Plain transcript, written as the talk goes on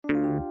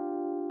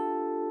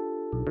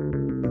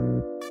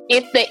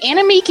If the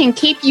enemy can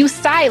keep you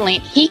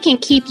silent, he can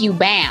keep you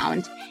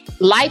bound.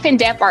 Life and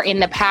death are in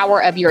the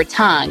power of your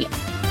tongue.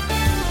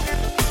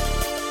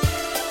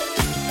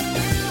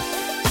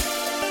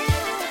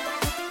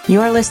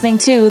 You're listening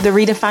to the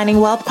Redefining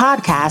Wealth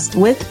podcast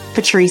with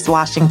Patrice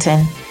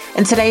Washington.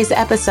 In today's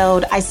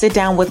episode, I sit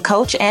down with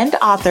coach and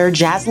author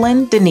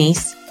Jazlyn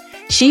Denise.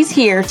 She's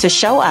here to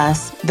show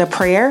us the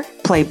prayer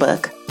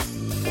playbook.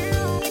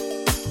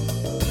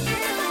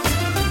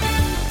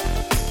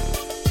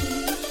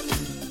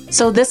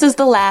 So this is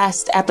the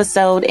last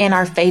episode in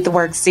our Faith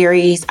Work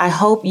series. I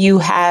hope you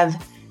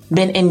have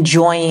been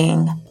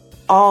enjoying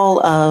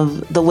all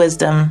of the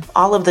wisdom,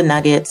 all of the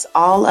nuggets,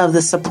 all of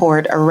the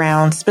support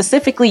around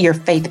specifically your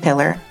faith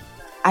pillar.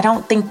 I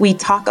don't think we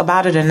talk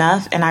about it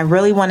enough, and I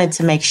really wanted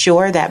to make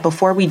sure that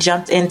before we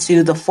jumped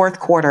into the fourth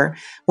quarter,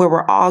 where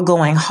we're all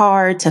going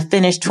hard to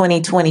finish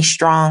 2020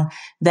 strong,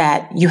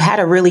 that you had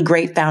a really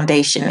great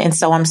foundation. And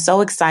so I'm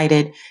so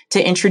excited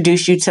to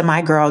introduce you to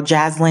my girl,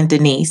 Jazlyn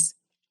Denise.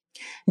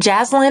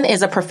 Jazlyn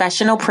is a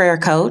professional prayer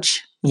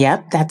coach.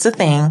 Yep, that's a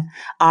thing.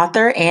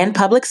 Author and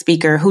public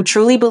speaker who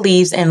truly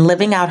believes in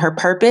living out her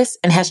purpose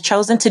and has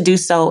chosen to do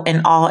so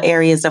in all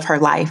areas of her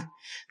life.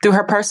 Through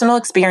her personal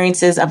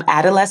experiences of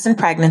adolescent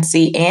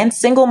pregnancy and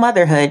single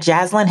motherhood,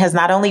 Jazlyn has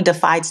not only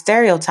defied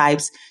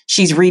stereotypes,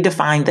 she's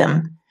redefined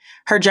them.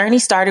 Her journey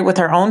started with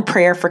her own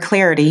prayer for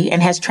clarity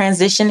and has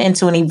transitioned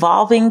into an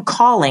evolving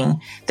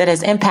calling that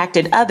has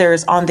impacted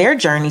others on their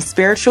journey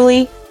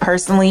spiritually,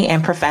 personally,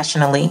 and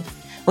professionally.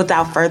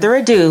 Without further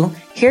ado,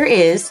 here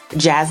is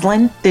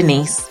Jazlyn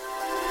Denise.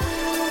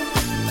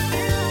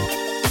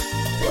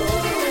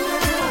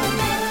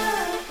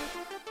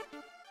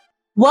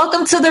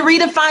 Welcome to the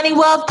Redefining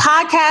Wealth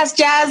podcast,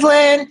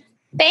 Jazlyn.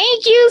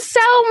 Thank you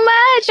so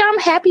much. I'm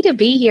happy to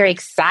be here.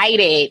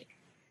 Excited.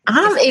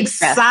 I'm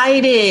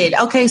excited.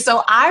 Okay,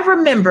 so I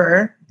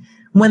remember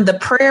when the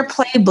prayer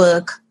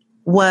playbook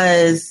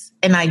was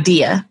an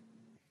idea.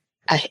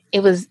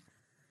 It was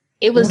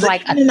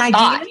like a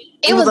thought.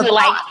 It was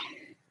like,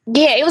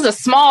 yeah, it was a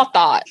small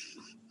thought,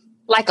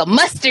 like a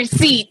mustard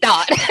seed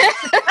thought.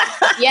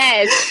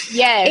 Yes.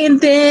 And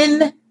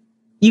then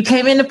you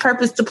came into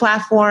Purpose to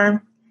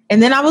Platform,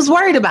 and then I was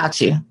worried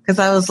about you because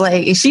I was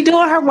like, is she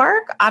doing her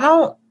work? I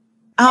don't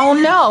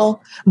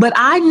know. But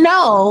I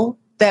know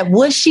that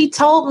what she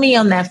told me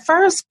on that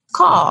first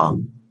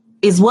call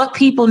is what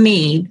people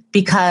need,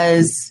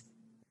 because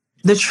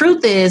the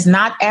truth is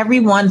not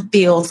everyone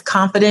feels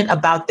confident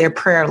about their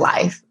prayer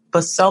life,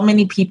 but so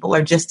many people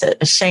are just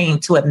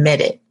ashamed to admit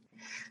it.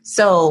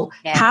 So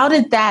How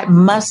did that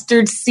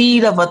mustard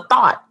seed of a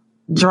thought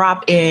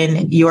drop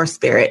in your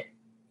spirit?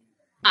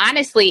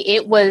 Honestly,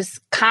 it was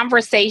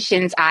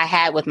conversations I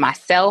had with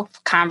myself,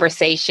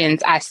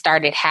 conversations I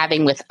started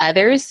having with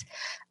others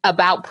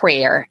about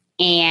prayer,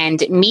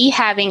 and me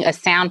having a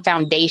sound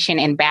foundation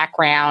and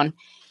background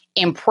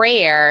in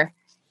prayer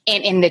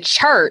and in the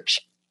church.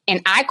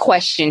 And I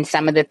questioned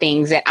some of the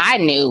things that I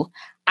knew.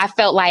 I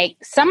felt like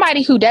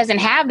somebody who doesn't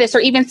have this,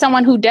 or even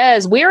someone who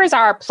does, where is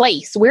our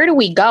place? Where do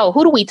we go?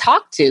 Who do we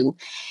talk to?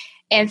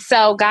 And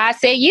so God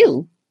said,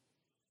 you.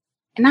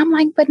 And I'm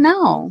like, but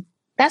no,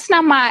 that's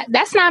not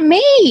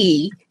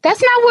me.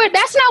 That's not what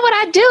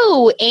I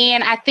do.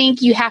 And I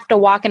think you have to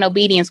walk in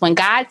obedience. When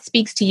God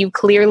speaks to you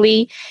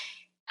clearly,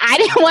 I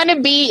didn't want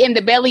to be in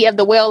the belly of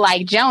the whale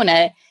like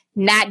Jonah,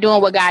 not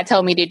doing what God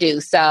told me to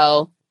do.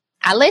 So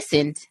I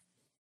listened.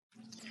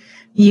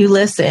 You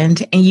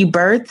listened and you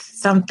birthed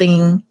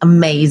something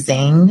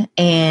amazing.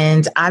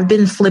 And I've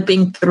been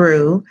flipping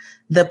through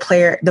the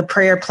prayer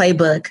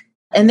playbook,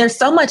 and there's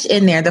so much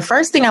in there. The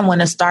first thing I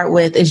want to start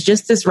with is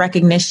just this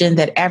recognition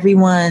that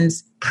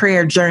everyone's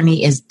prayer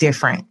journey is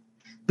different,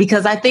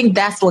 because I think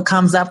that's what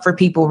comes up for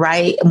people,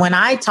 right? When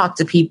I talk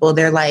to people,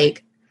 they're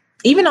like,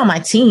 even on my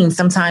team,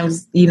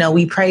 sometimes,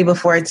 we pray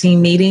before a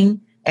team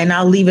meeting and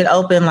I'll leave it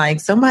open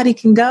like somebody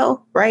can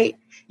go, right?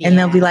 Yeah. And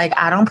they'll be like,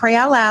 I don't pray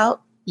out loud.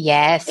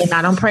 Yes. And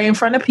I don't pray in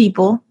front of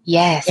people.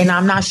 Yes. And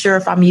I'm not sure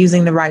if I'm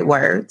using the right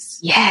words.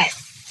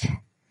 Yes.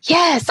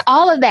 Yes.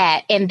 All of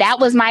that. And that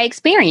was my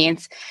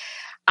experience.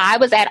 I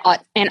was at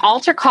an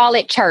altar call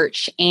at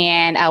church,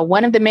 and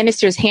one of the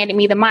ministers handed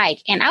me the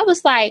mic, and I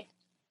was like,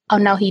 oh,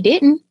 no, he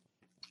didn't.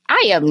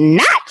 I am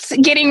not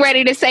getting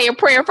ready to say a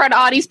prayer in front of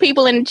all these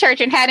people in the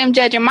church and have them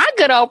judging my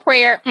good old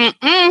prayer.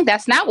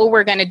 That's not what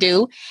we're going to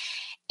do.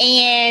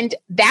 And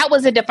that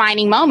was a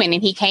defining moment.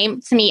 And he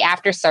came to me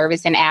after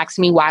service and asked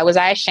me, why was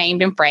I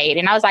ashamed and afraid?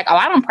 And I was like, oh,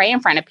 I don't pray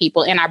in front of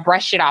people. And I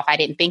brushed it off. I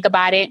didn't think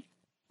about it,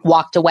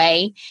 walked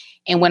away,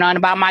 and went on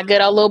about my good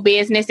old little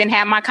business and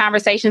had my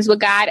conversations with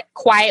God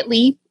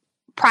quietly,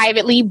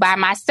 privately, by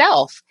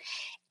myself.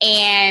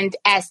 And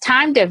as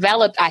time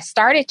developed, I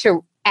started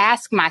to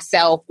ask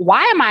myself,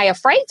 why am I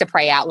afraid to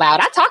pray out loud?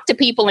 I talk to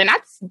people and I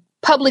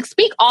public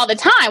speak all the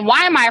time.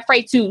 Why am I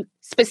afraid to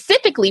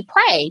specifically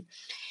pray?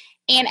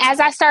 And as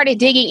I started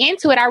digging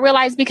into it, I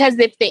realized because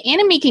if the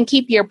enemy can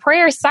keep your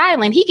prayers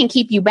silent, he can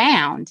keep you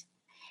bound.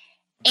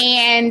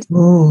 And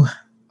Ooh.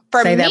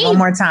 For Say that one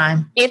more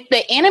time. If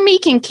the enemy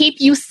can keep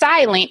you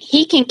silent,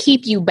 he can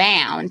keep you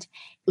bound.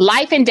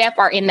 Life and death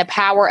are in the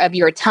power of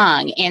your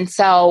tongue. And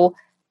so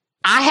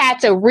I had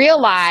to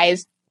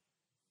realize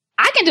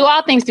I can do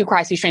all things through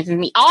Christ who strengthens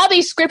me. All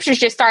these scriptures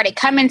just started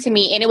coming to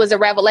me, and it was a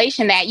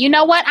revelation that, you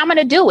know what, I'm going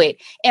to do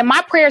it. And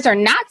my prayers are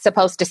not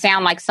supposed to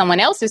sound like someone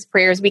else's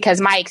prayers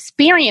because my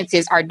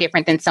experiences are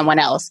different than someone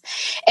else.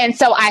 And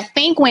so I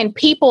think when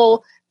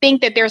people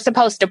think that they're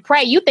supposed to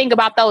pray, you think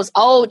about those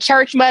old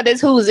church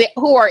mothers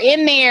who are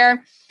in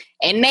there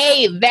and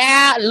they,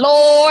 that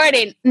Lord,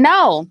 and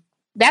no,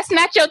 that's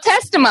not your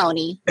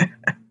testimony.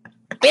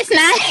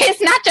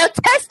 It's not your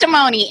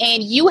testimony.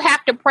 And you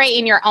have to pray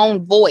in your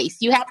own voice.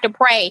 You have to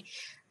pray.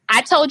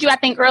 I told you, I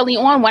think early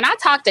on, when I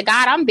talk to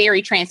God, I'm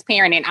very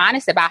transparent and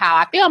honest about how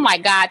I feel. I'm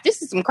like, God,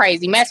 this is some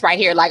crazy mess right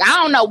here. Like,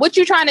 I don't know what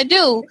you're trying to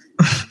do.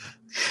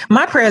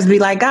 My prayers be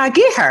like, God,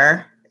 get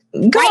her.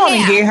 Go on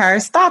and get her.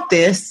 Stop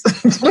this.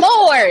 Lord,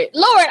 I don't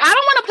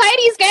want to play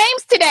these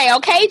games today.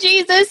 Okay,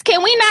 Jesus,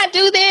 can we not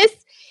do this?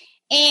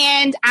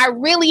 And I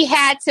really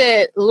had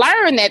to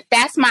learn that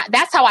that's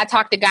how I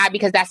talk to God,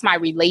 because that's my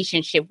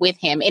relationship with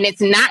him. And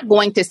it's not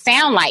going to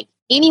sound like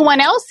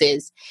anyone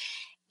else's.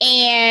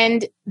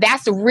 And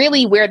that's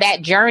really where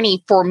that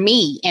journey for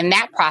me and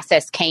that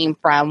process came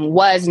from,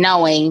 was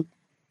knowing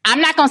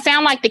I'm not going to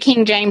sound like the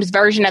King James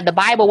version of the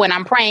Bible when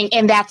I'm praying,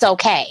 and that's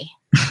okay.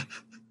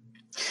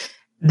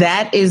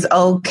 That is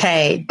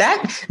okay.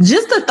 That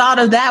just the thought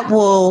of that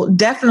will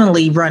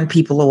definitely run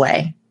people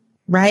away.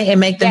 Right. And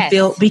make them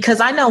feel, because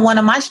I know one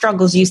of my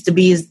struggles used to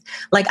be is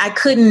like, I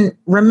couldn't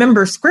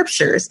remember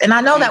scriptures. And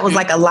I know that was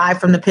like a lie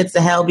from the pits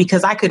of hell,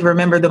 because I could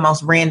remember the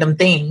most random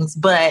things,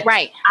 but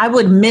I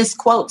would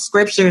misquote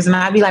scriptures and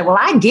I'd be like, well,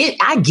 I get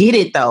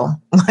it though.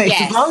 Like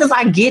as long as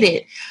I get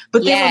it.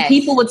 But then when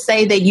people would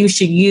say that you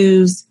should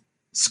use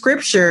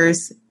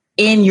scriptures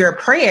in your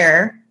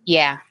prayer.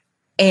 Yeah.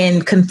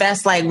 And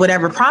confess like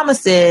whatever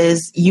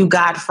promises you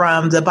got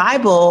from the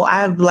Bible,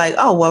 I'm like,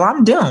 oh, well,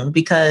 I'm doomed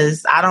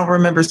because I don't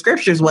remember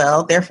scriptures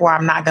well. Therefore,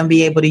 I'm not going to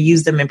be able to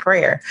use them in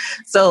prayer.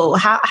 So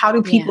how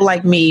do people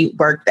like me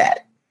work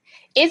that?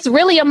 It's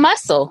really a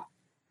muscle.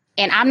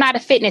 And I'm not a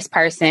fitness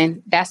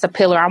person. That's a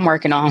pillar I'm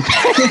working on.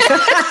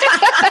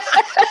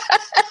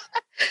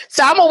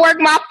 So I'm going to work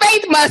my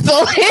faith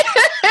muscle.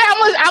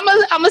 I'm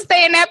going to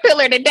stay in that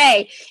pillar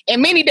today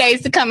and many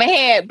days to come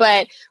ahead.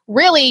 But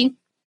really,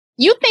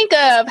 you think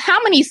of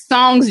how many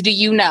songs do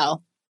you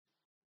know?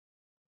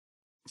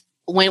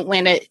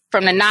 When it,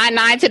 from the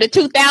 99 to the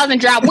 2000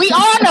 drop, we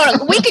all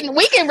know we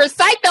can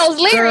recite those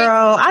lyrics.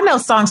 Girl, I know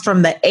songs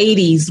from the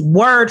 80s,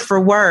 word for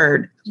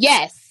word.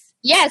 Yes,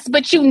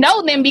 but you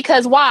know them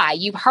because why?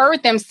 You've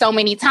heard them so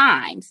many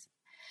times.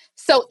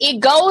 So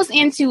it goes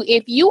into,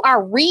 if you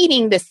are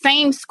reading the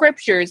same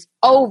scriptures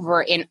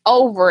over and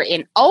over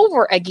and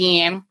over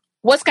again,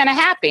 what's going to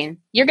happen?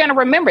 You're going to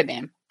remember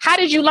them. How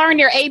did you learn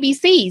your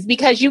ABCs?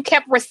 Because you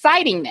kept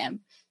reciting them.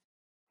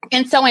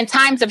 And so in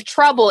times of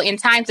trouble, in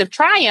times of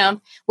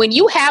triumph, when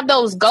you have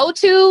those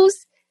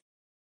go-tos,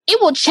 it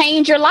will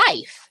change your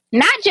life.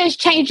 Not just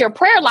change your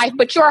prayer life,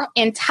 but your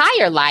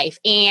entire life.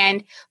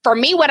 And for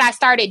me, what I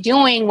started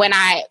doing when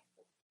I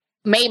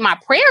made my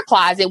prayer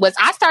closet was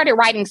I started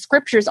writing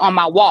scriptures on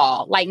my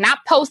wall, like not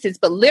Post-its,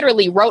 but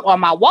literally wrote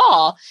on my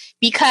wall,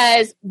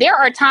 because there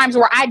are times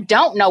where I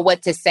don't know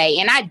what to say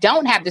and I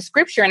don't have the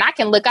scripture, and I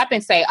can look up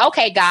and say,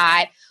 okay,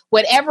 God,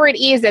 whatever it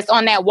is that's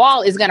on that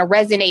wall is going to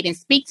resonate and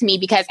speak to me,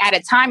 because at a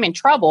time in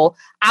trouble,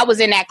 I was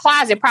in that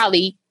closet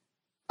probably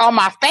on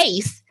my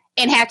face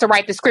and had to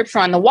write the scripture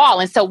on the wall.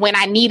 And so when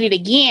I need it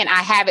again,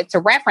 I have it to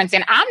reference.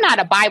 And I'm not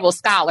a Bible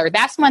scholar.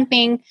 That's one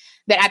thing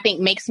that I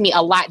think makes me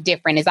a lot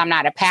different, is I'm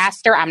not a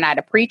pastor. I'm not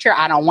a preacher.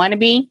 I don't want to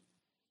be.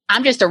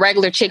 I'm just a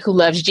regular chick who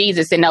loves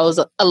Jesus and knows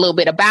a little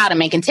bit about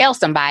him and can tell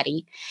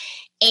somebody.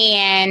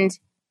 And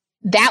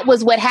that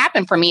was what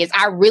happened for me, is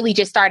I really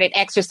just started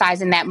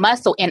exercising that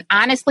muscle. And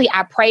honestly,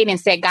 I prayed and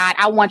said, God,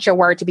 I want your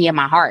word to be in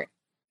my heart.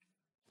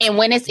 And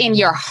when it's in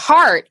your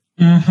heart,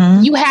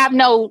 you have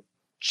no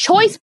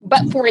choice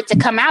but for it to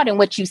come out in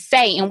what you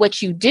say and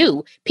what you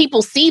do.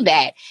 People see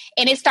that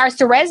and it starts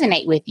to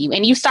resonate with you,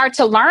 and you start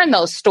to learn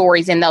those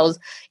stories and those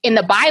in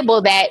the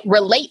Bible that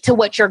relate to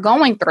what you're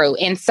going through.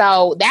 And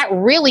so that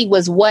really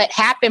was what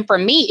happened for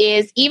me,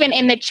 is even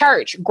in the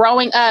church,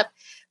 growing up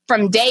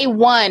from day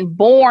one,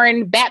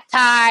 born,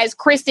 baptized,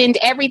 christened,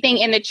 everything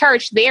in the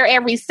church, there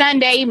every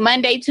Sunday,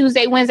 Monday,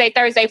 Tuesday, Wednesday,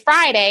 Thursday,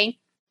 Friday,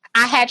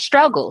 I had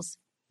struggles.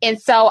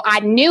 And so I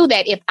knew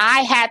that if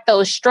I had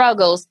those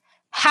struggles,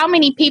 how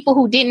many people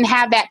who didn't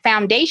have that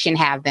foundation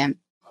have them,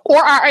 or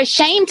are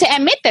ashamed to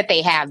admit that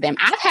they have them?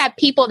 I've had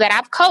people that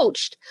I've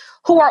coached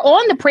who are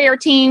on the prayer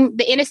team,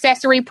 the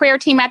intercessory prayer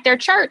team at their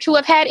church, who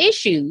have had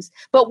issues,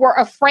 but were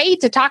afraid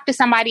to talk to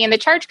somebody in the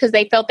church because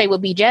they felt they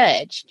would be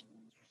judged.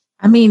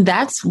 I mean,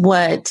 that's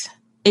what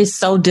is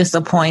so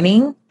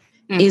disappointing,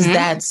 is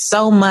that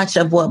so much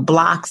of what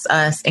blocks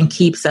us and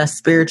keeps us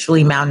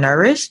spiritually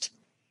malnourished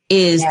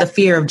is the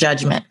fear of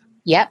judgment.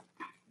 Yep.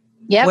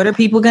 Yep. What are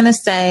people going to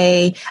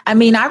say? I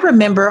mean, I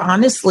remember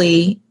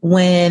honestly,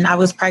 when I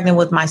was pregnant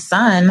with my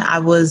son, I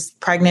was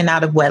pregnant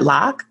out of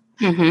wedlock.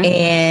 Mm-hmm.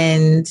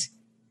 And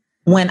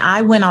when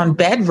I went on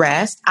bed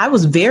rest, I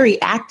was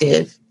very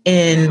active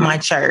in my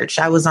church.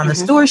 I was on the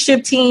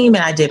stewardship team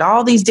and I did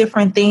all these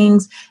different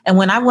things. And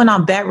when I went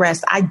on bed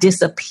rest, I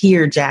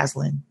disappeared,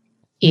 Jazlyn.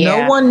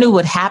 Yeah. No one knew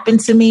what happened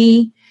to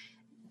me.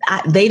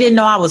 They didn't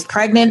know I was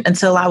pregnant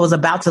until I was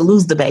about to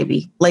lose the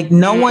baby. Like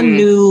no one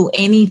knew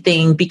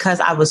anything because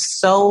I was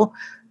so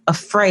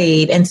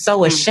afraid and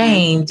so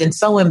ashamed and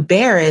so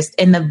embarrassed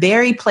in the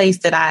very place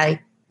that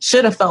I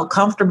should have felt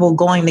comfortable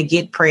going to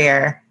get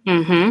prayer.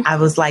 I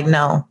was like,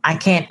 no, I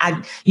can't.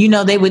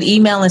 They would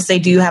email and say,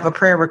 do you have a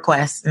prayer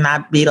request? And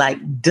I'd be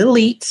like,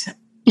 delete,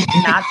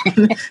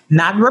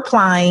 not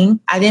replying.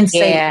 I didn't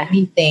say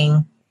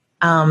anything.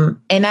 And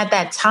at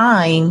that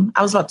time,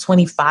 I was about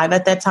 25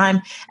 at that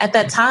time. At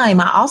that time,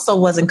 I also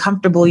wasn't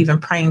comfortable even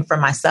praying for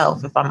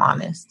myself, if I'm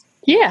honest.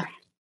 Yeah.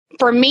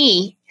 For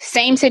me,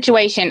 same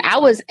situation. I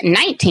was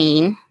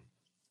 19,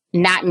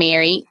 not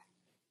married,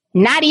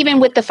 not even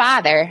with the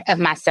father of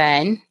my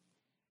son,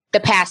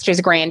 the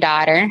pastor's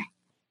granddaughter,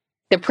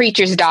 the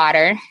preacher's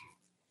daughter,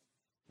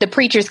 the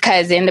preacher's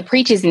cousin, the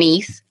preacher's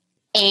niece.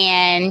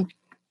 And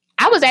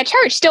I was at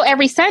church still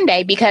every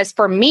Sunday because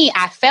for me,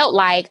 I felt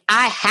like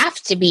I have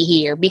to be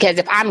here because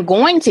if I'm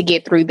going to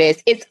get through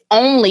this, it's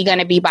only going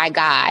to be by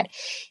God,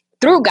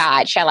 through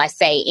God, shall I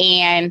say.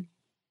 And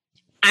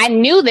I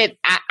knew that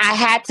I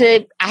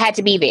had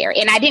to be there,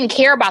 and I didn't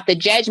care about the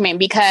judgment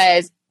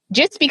because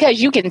just because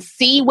you can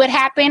see what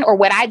happened or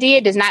what I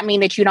did does not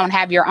mean that you don't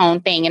have your own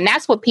thing. And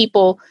that's what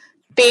people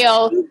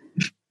fail.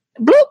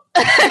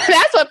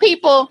 That's what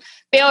people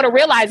fail to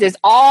realize is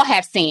all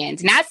have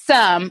sinned, not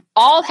some,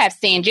 all have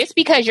sinned. Just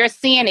because your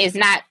sin is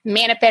not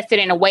manifested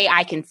in a way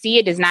I can see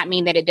it does not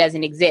mean that it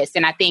doesn't exist.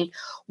 And I think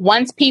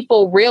once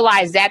people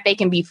realize that, they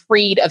can be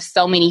freed of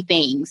so many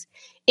things.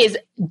 Is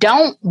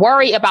don't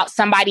worry about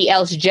somebody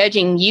else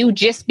judging you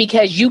just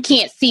because you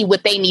can't see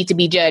what they need to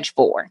be judged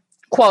for,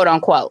 quote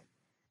unquote.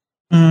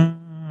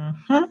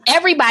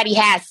 Everybody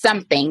has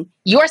something.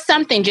 Your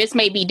something just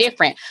may be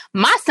different.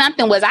 My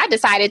something was I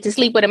decided to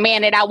sleep with a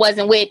man that I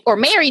wasn't with or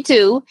married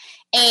to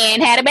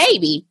and had a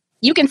baby.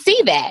 You can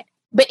see that.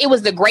 But it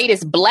was the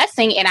greatest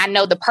blessing. And I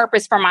know the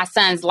purpose for my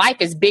son's life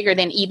is bigger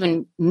than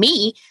even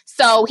me.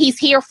 So he's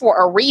here for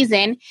a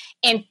reason.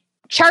 And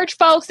church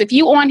folks, if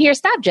you on here,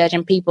 stop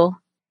judging people.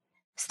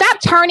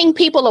 Stop turning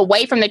people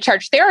away from the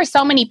church. There are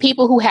so many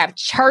people who have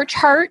church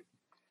hurt.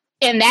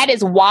 And that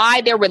is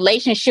why their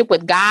relationship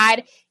with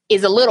God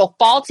is a little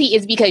faulty,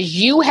 is because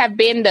you have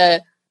been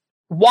the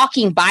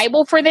walking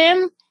Bible for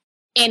them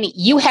and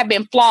you have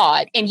been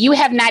flawed and you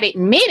have not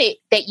admitted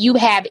that you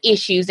have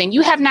issues and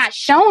you have not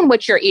shown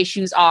what your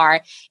issues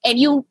are. And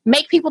you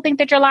make people think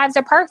that your lives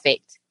are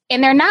perfect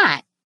and they're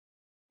not.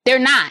 They're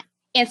not.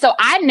 And so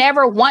I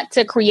never want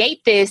to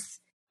create this,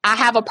 I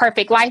have a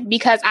perfect life,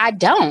 because I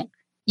don't.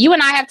 You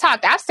and I have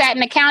talked. I've sat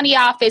in the county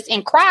office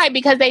and cried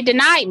because they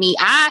denied me.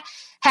 I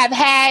have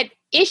had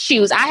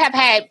issues. I have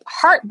had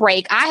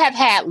heartbreak. I have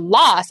had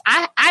loss.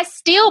 I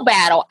still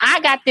battle. I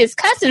got this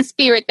cussing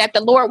spirit that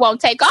the Lord won't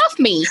take off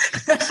me.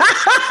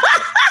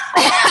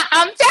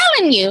 I'm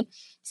telling you.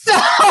 So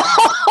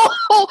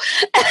I'm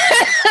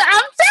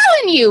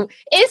telling you,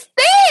 it's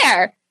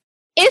there.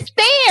 It's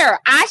there.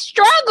 I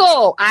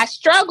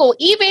struggle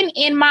even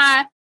in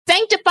my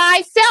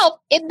sanctified self.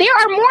 There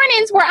are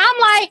mornings where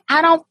I'm like,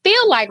 I don't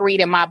feel like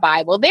reading my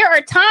Bible. There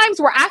are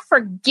times where I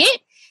forget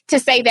to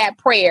say that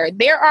prayer.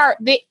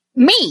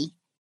 Me.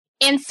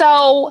 And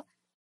so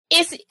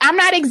I'm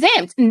not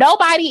exempt.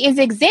 Nobody is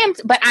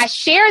exempt, but I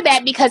share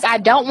that because I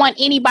don't want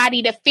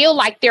anybody to feel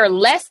like they're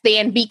less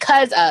than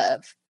because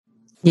of.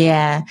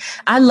 Yeah.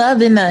 I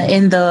love in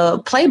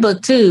the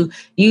playbook too,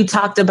 you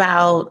talked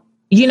about,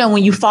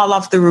 when you fall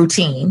off the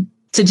routine,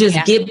 to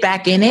just get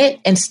back in it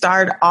and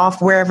start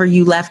off wherever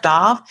you left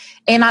off.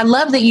 And I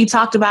love that you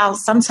talked about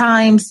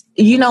sometimes,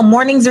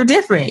 mornings are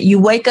different. You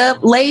wake up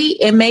late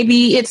and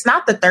maybe it's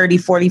not the 30,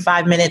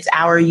 45 minutes,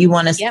 hour you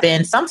want to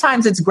spend.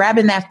 Sometimes it's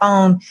grabbing that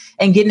phone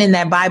and getting in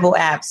that Bible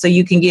app so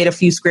you can get a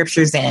few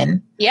scriptures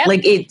in. Yep.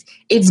 Like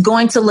it's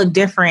going to look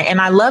different.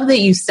 And I love that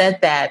you said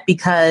that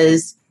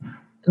because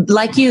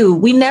like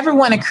we never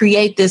want to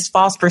create this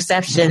false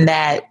perception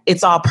that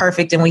it's all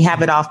perfect and we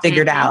have it all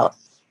figured out.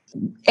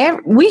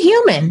 We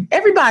human.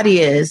 Everybody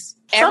is.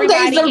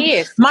 Everybody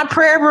is. My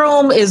prayer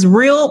room is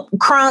real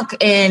crunk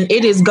and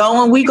it is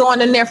going. We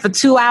going in there for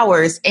 2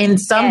 hours.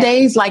 And some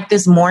days, like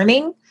this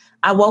morning,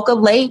 I woke up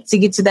late to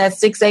get to that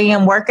 6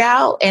 a.m.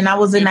 workout and I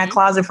was in that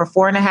closet for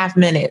 4.5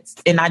 minutes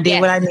and I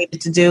did what I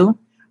needed to do.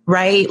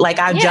 Right? Like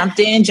I jumped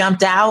in,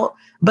 jumped out.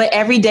 But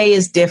every day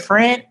is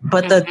different.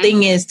 But the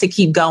thing is to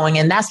keep going.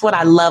 And that's what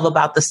I love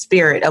about the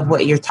spirit of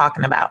what you're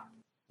talking about.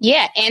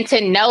 Yeah. And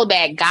to know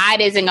that God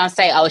isn't going to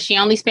say, oh, she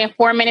only spent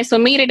 4 minutes with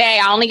me today.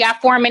 I only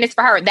got 4 minutes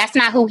for her. That's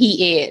not who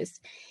he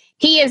is.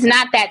 He is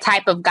not that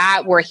type of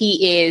God where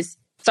he is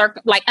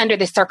like under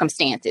the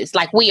circumstances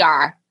like we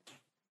are.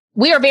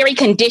 We are very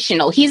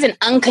conditional. He's an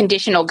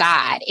unconditional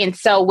God. And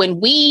so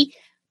when we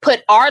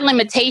put our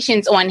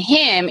limitations on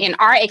him and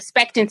our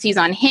expectancies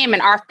on him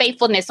and our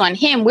faithfulness on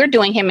him, we're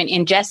doing him an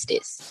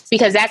injustice,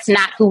 because that's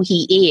not who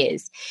he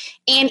is.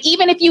 And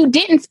even if you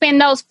didn't spend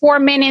those 4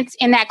 minutes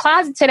in that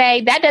closet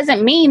today, that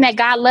doesn't mean that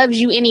God loves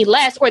you any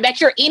less, or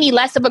that you're any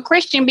less of a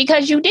Christian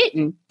because you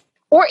didn't.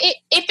 Or if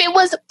it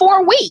was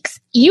 4 weeks,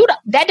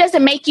 that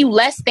doesn't make you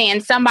less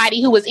than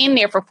somebody who was in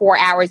there for 4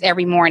 hours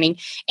every morning.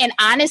 And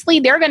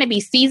honestly, there are going to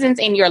be seasons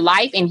in your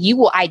life, and you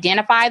will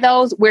identify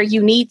those where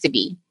you need to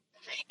be.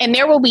 And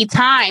there will be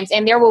times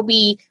and there will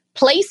be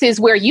places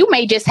where you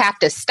may just have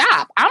to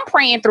stop. I'm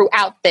praying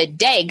throughout the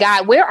day.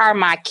 God, where are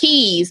my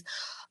keys?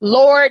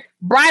 Lord,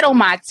 bridle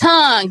my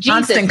tongue.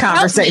 Jesus, constant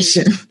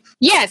conversation.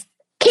 Yes.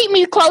 Keep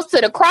me close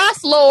to the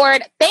cross,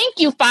 Lord. Thank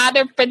you,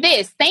 Father, for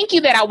this. Thank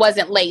you that I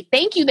wasn't late.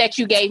 Thank you that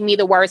you gave me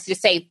the words to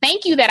say.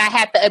 Thank you that I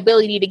had the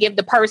ability to give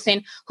the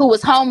person who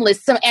was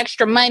homeless some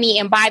extra money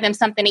and buy them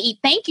something to eat.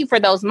 Thank you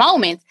for those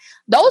moments.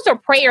 Those are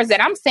prayers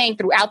that I'm saying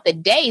throughout the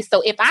day.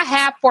 So if I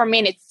have 4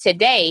 minutes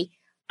today,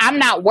 I'm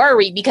not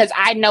worried, because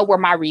I know where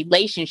my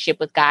relationship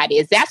with God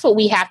is. That's what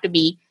we have to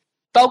be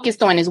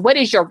focused on, is what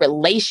is your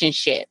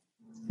relationship?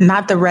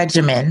 Not the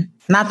regimen,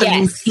 not the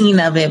routine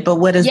of it, but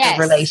what is the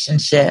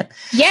relationship?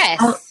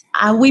 Yes.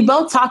 We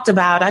both talked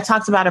about, I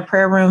talked about a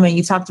prayer room and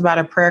you talked about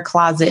a prayer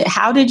closet.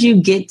 How did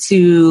you get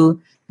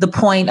to the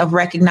point of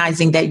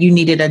recognizing that you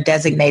needed a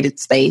designated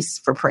space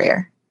for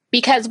prayer?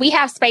 Because we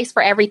have space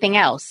for everything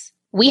else.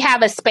 We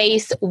have a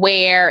space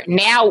where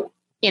now,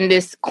 in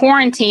this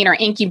quarantine or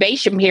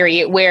incubation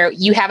period, where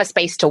you have a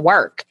space to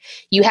work,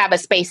 you have a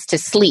space to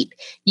sleep,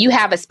 you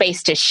have a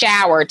space to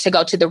shower, to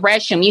go to the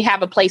restroom, you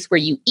have a place where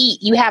you eat,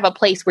 you have a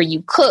place where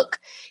you cook,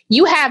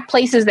 you have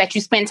places that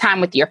you spend time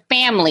with your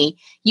family,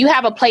 you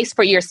have a place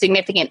for your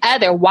significant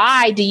other.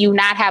 Why do you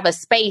not have a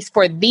space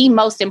for the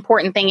most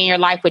important thing in your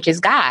life, which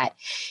is God?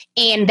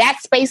 And that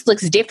space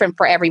looks different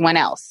for everyone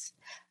else.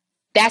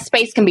 That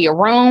space can be a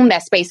room.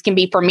 That space can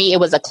be, for me, it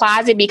was a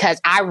closet, because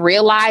I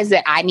realized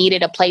that I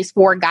needed a place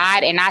for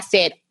God. And I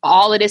said,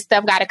 all of this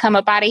stuff got to come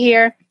up out of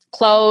here.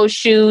 Clothes,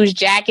 shoes,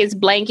 jackets,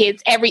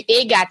 blankets,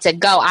 it got to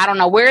go. I don't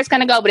know where it's going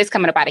to go, but it's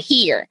coming up out of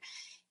here.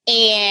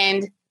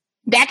 And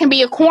that can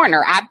be a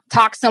corner. I've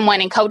talked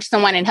someone and coached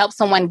someone and helped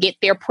someone get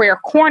their prayer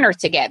corner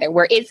together,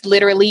 where it's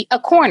literally a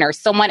corner.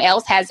 Someone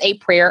else has a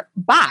prayer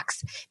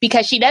box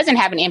because she doesn't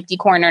have an empty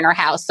corner in her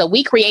house. So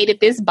we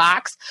created this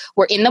box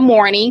where in the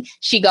morning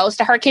she goes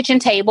to her kitchen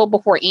table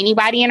before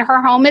anybody in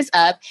her home is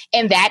up.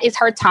 And that is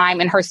her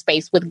time and her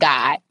space with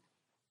God.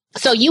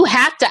 So you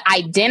have to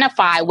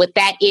identify what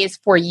that is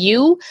for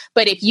you.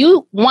 But if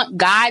you want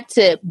God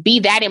to be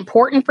that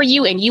important for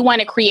you and you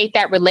want to create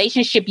that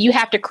relationship, you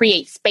have to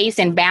create space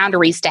and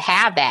boundaries to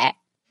have that.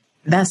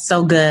 That's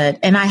so good.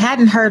 And I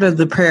hadn't heard of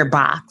the prayer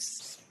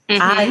box.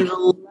 Mm-hmm. I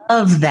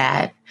love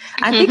that.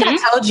 I think I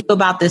told you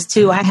about this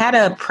too. I had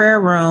a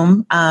prayer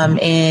room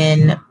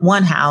in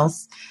one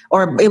house,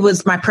 or it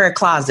was my prayer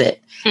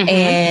closet. Mm-hmm.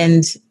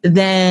 And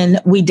then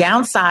we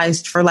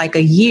downsized for like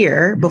a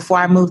year before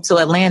I moved to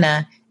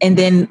Atlanta. And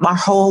then my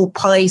whole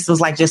place was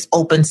like just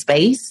open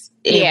space.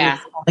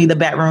 Only the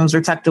bedrooms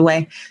were tucked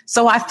away.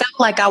 So I felt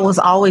like I was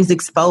always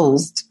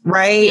exposed,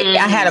 right?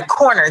 Mm-hmm. I had a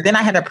corner. Then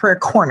I had a prayer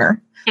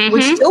corner,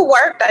 which still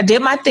worked. I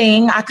did my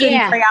thing. I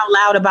couldn't pray out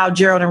loud about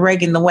Gerald and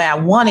Reagan the way I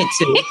wanted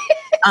to.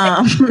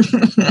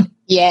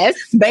 Yes.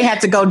 They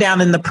had to go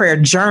down in the prayer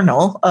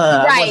journal,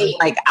 wasn't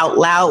like out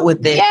loud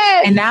with it.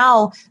 Yes. And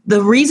now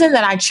the reason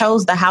that I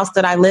chose the house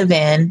that I live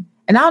in,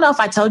 and I don't know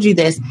if I told you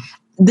this,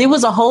 there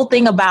was a whole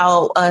thing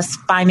about us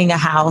finding a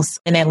house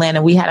in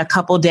Atlanta. We had a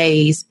couple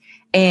days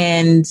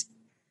and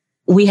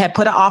we had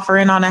put an offer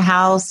in on a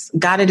house,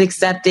 got it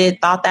accepted,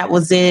 thought that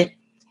was it,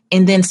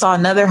 and then saw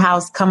another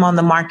house come on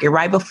the market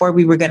right before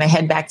we were going to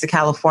head back to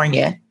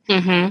California.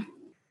 Mm-hmm.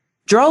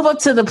 Drove up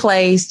to the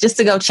place just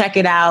to go check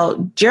it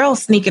out.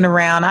 Gerald's sneaking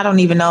around. I don't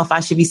even know if I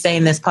should be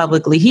saying this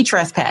publicly. He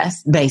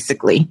trespassed,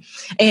 basically.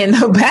 And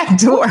the back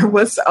door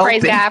was open.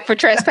 Praise God for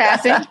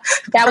trespassing.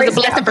 That was a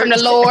blessing from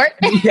the Lord.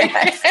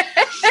 Yes.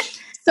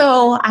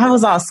 So I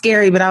was all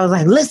scary, but I was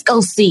like, let's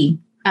go see.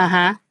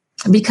 Uh-huh.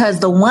 Because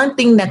the one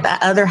thing that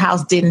the other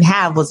house didn't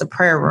have was a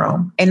prayer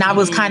room. And I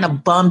was kind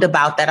of bummed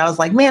about that. I was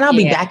like, man, I'll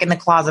be back in the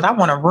closet. I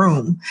want a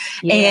room.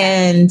 Yeah.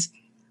 And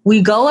we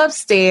go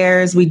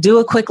upstairs, we do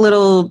a quick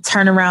little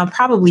turnaround,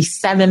 probably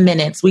 7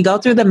 minutes. We go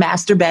through the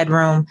master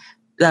bedroom,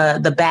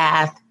 the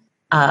bath,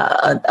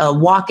 a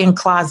walk-in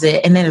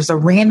closet, and then there's a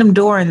random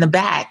door in the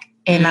back.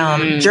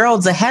 And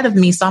Gerald's ahead of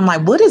me. So I'm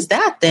like, what is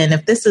that then,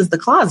 if this is the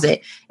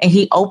closet? And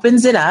he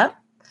opens it up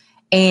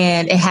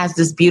and it has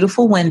this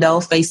beautiful window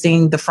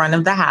facing the front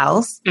of the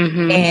house.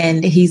 Mm-hmm.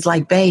 And he's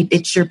like, babe,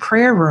 it's your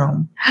prayer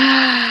room.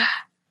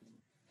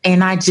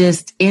 And I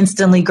just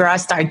instantly, girl, I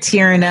started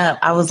tearing up.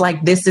 I was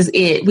like, this is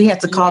it. We had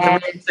to call the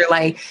realtor,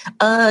 like,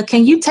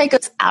 can you take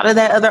us out of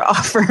that other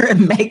offer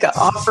and make an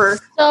offer?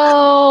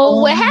 So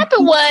what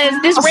happened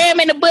was this ram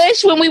in the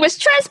bush when we was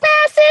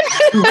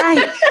trespassing.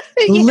 Right.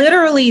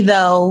 Literally,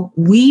 though,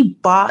 we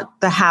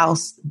bought the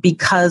house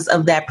because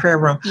of that prayer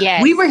room.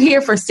 Yes. We were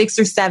here for 6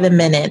 or 7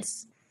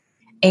 minutes.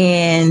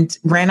 and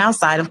ran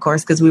outside, of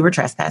course, because we were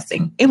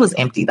trespassing. It was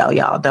empty though,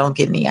 y'all. Don't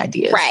get any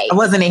ideas. Right. I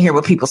wasn't in here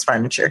with people's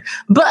furniture,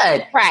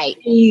 but right.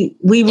 We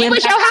went. It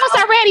was your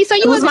house already, so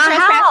you was my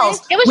house.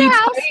 It was your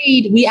house.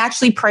 We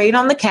actually prayed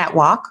on the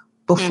catwalk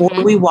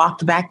before we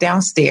walked back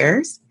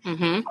downstairs.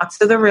 Talked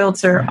to the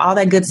realtor, all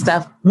that good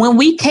stuff. When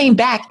we came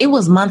back, it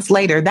was months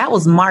later. That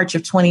was March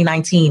of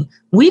 2019.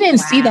 We didn't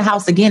see the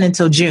house again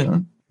until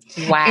June.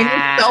 Wow. And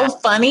it's so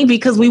funny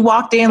because we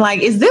walked in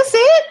like, is this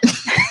it?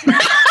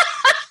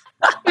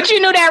 But you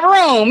knew that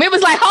room. It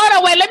was like, hold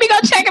on, wait, let me go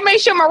check and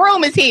make sure my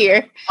room is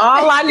here.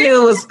 All I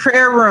knew was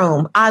prayer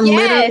room. I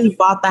literally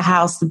bought the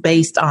house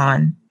based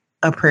on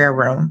a prayer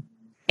room.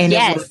 And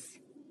it was,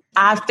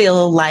 I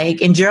feel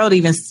like, and Gerald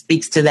even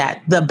speaks to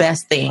that, the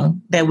best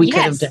thing that we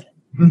could have done.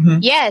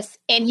 Yes.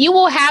 And you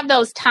will have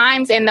those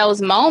times and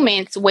those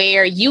moments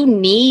where you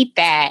need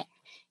that.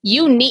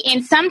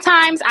 And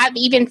sometimes I've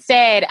even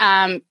said,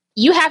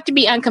 you have to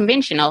be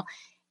unconventional.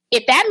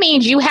 If that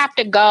means you have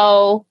to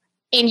go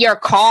in your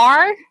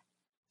car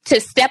to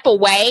step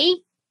away,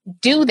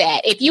 do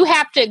that. If you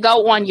have to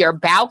go on your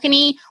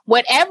balcony,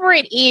 whatever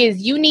it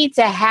is, you need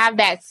to have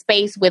that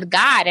space with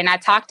God. And I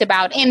talked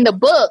about in the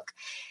book,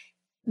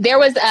 there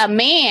was a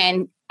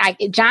man,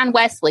 John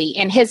Wesley,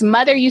 and his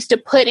mother used to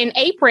put an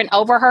apron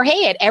over her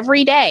head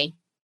every day.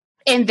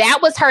 And that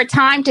was her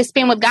time to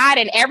spend with God.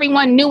 And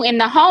everyone knew in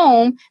the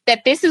home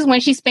that this is when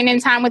she's spending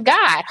time with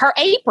God. Her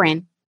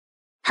apron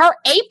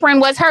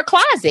was her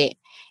closet.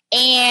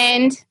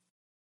 And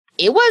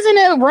it wasn't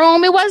a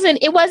room. It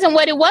wasn't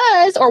what it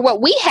was or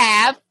what we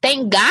have.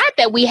 Thank God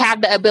that we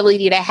have the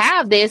ability to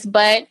have this,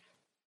 but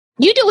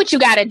you do what you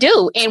got to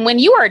do. And when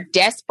you are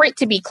desperate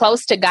to be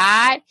close to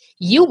God,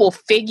 you will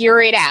figure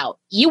it out.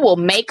 You will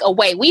make a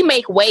way. We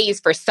make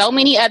ways for so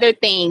many other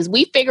things.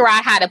 We figure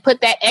out how to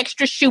put that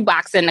extra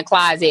shoebox in the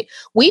closet.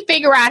 We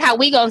figure out how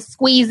we going to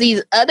squeeze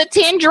these other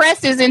 10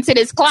 dresses into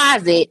this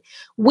closet.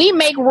 We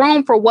make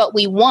room for what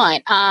we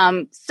want.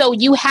 So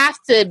you have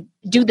to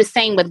do the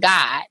same with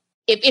God.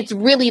 If it's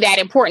really that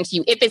important to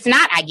you. If it's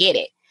not, I get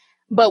it.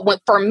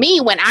 But for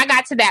me, when I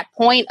got to that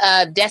point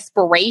of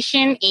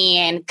desperation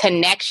and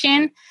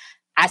connection,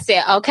 I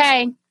said,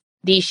 okay,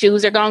 these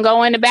shoes are going to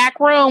go in the back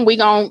room. We're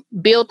going to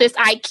build this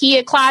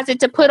IKEA closet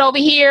to put over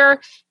here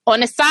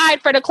on the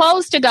side for the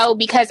clothes to go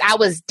because I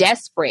was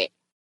desperate.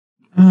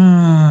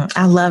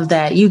 I love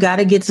that. You got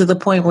to get to the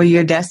point where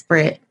you're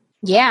desperate.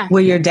 Yeah.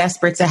 Where you're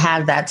desperate to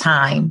have that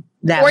time.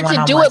 Or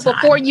to do it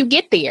before you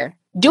get there.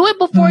 Do it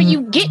before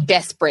you get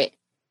desperate.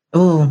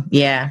 Oh,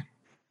 yeah.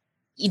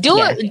 Do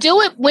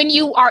it when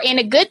you are in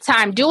a good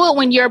time. Do it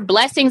when your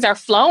blessings are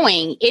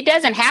flowing. It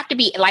doesn't have to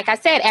be, like I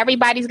said,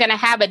 everybody's going to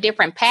have a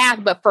different path.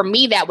 But for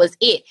me, that was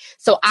it.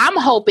 So I'm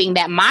hoping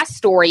that my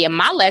story and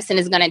my lesson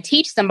is going to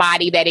teach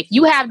somebody that if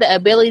you have the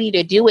ability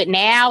to do it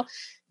now,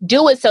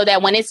 do it so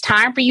that when it's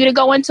time for you to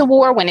go into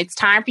war, when it's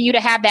time for you to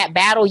have that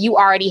battle, you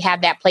already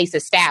have that place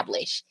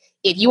established.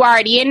 If you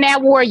already in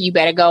that war, you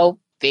better go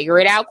figure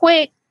it out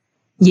quick.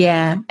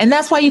 Yeah. And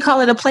that's why you call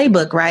it a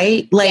playbook,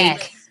 right?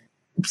 Like,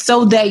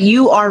 so that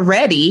you are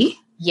ready.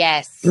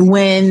 Yes.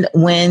 When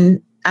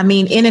I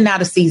mean, in and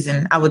out of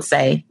season, I would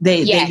say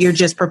that you're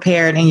just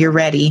prepared and you're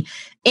ready.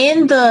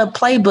 In the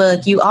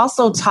playbook, you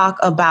also talk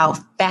about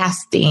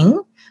fasting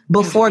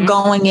before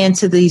going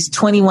into these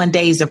 21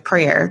 days of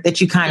prayer that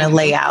you kind of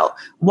lay out.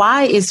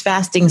 Why is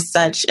fasting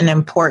such an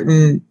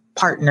important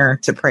partner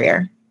to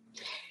prayer?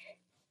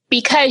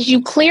 Because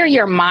you clear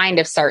your mind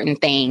of certain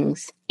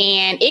things.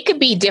 And it could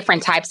be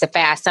different types of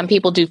fast. Some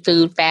people do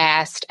food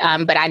fast,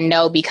 but I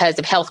know because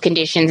of health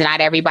conditions, not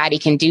everybody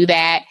can do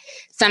that.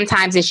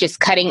 Sometimes it's just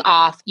cutting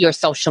off your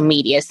social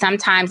media.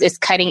 Sometimes it's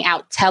cutting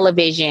out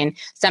television.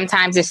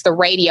 Sometimes it's the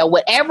radio.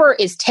 Whatever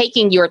is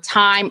taking your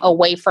time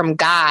away from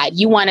God,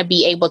 you want to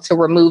be able to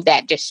remove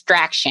that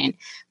distraction.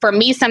 For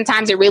me,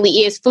 sometimes it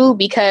really is food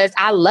because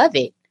I love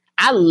it.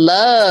 I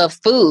love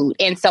food.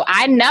 And so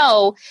I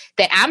know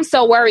that I'm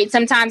so worried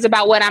sometimes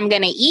about what I'm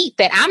going to eat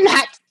that I'm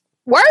not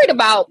worried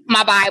about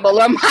my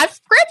Bible or my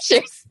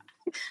scriptures.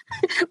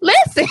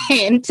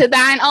 Listen, to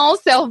thine own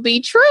self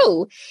be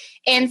true.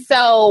 And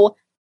so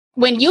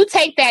when you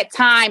take that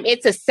time,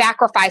 it's a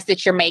sacrifice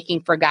that you're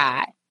making for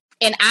God.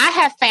 And I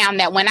have found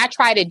that when I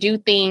try to do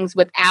things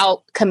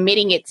without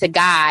committing it to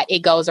God, it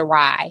goes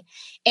awry.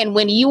 And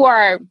when you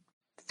are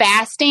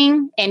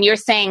fasting and you're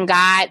saying,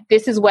 God,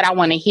 this is what I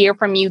want to hear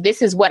from you.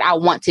 This is what I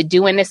want to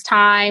do in this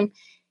time.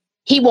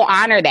 He will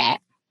honor that.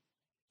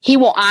 He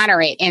will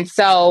honor it. And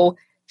so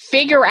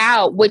figure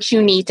out what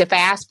you need to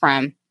fast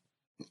from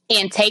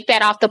and take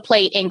that off the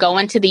plate and go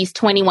into these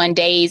 21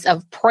 days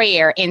of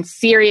prayer and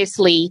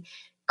seriously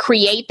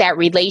create that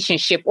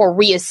relationship or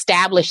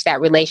reestablish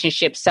that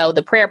relationship. So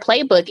the prayer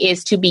playbook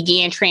is to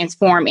begin,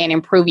 transform, and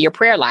improve your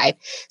prayer life.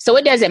 So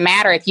it doesn't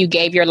matter if you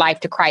gave your life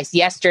to Christ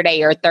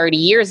yesterday or 30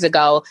 years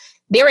ago.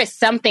 There is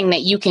something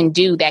that you can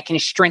do that can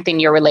strengthen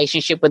your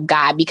relationship with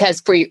God, because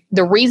for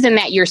the reason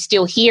that you're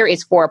still here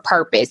is for a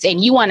purpose.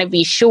 And you want to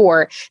be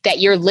sure that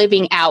you're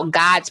living out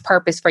God's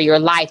purpose for your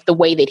life the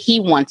way that he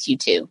wants you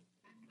to.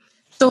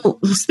 So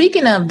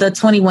speaking of the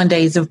 21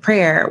 days of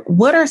prayer,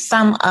 what are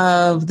some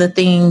of the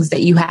things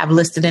that you have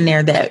listed in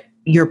there that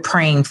you're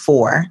praying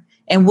for?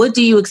 And what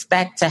do you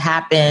expect to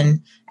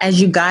happen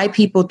as you guide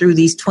people through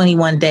these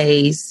 21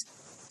 days?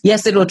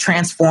 Yes, it'll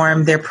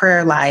transform their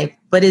prayer life,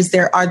 but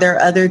are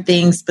there other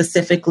things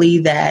specifically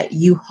that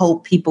you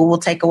hope people will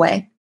take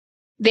away?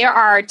 There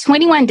are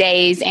 21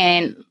 days,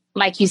 and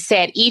like you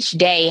said, each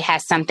day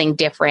has something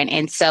different.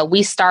 And so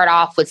we start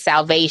off with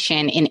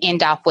salvation and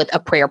end off with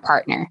a prayer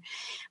partner.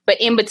 But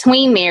in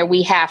between there,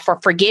 we have for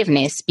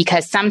forgiveness,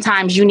 because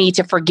sometimes you need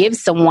to forgive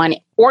someone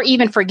or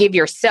even forgive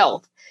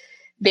yourself.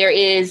 There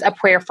is a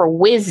prayer for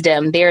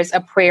wisdom. There's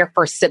a prayer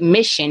for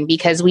submission,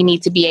 because we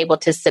need to be able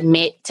to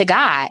submit to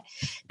God.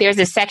 There's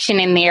a section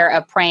in there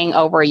of praying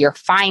over your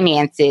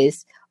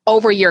finances,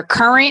 over your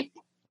current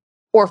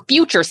or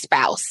future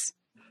spouse.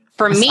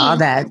 For me, I saw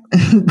that.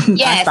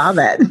 Yes, I saw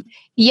that.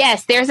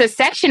 Yes, there's a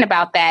section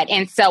about that.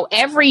 And so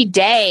every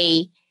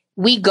day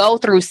we go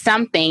through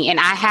something, and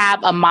I have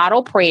a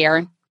model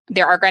prayer.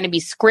 There are going to be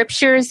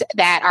scriptures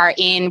that are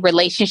in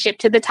relationship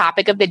to the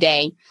topic of the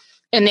day.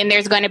 And then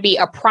there's going to be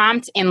a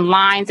prompt and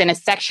lines and a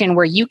section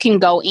where you can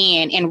go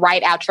in and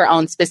write out your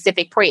own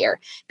specific prayer.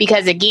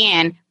 Because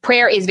again,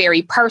 prayer is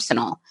very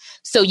personal.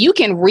 So you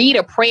can read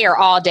a prayer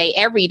all day,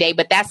 every day,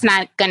 but that's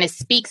not going to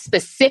speak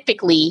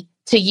specifically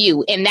to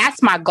you. And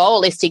that's my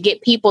goal, is to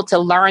get people to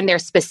learn their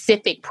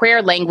specific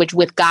prayer language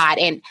with God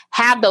and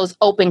have those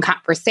open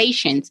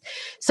conversations.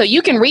 So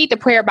you can read the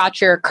prayer about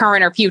your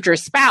current or future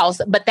spouse,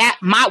 but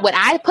what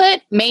I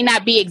put may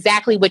not be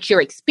exactly what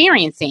you're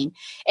experiencing.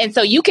 And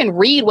so you can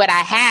read what I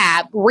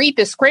have, read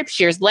the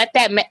scriptures, let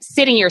that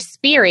sit in your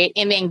spirit,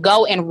 and then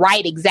go and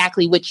write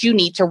exactly what you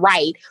need to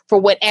write for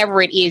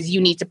whatever it is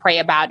you need to pray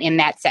about in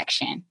that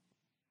section.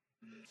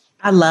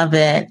 I love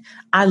it.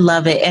 I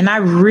love it. And I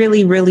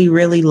really, really,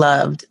 really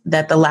loved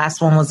that the last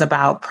one was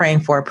about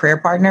praying for a prayer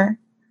partner.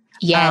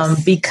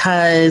 Yes.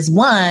 Because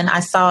one, I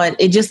saw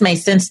it just made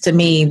sense to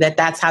me that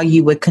that's how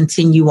you would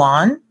continue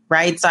on,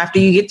 right? So after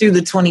you get through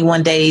the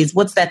 21 days,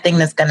 what's that thing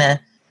that's going to,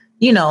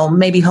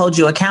 maybe hold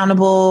you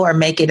accountable or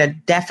make it a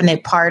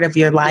definite part of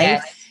your life?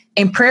 Yes.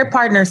 And prayer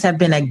partners have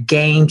been a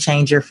game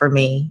changer for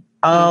me.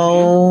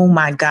 Oh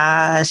my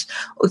gosh.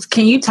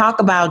 Can you talk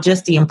about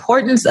just the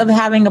importance of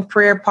having a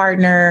prayer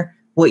partner,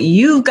 what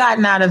you've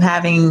gotten out of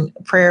having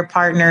prayer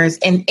partners,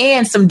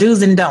 and some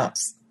do's and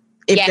don'ts,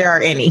 if there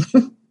are any?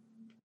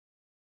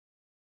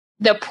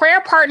 The prayer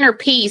partner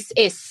piece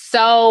is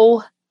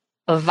so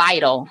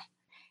vital.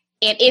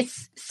 And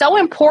it's so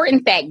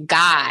important that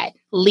God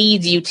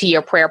leads you to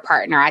your prayer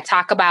partner. I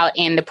talk about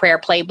in the prayer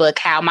playbook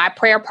how my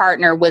prayer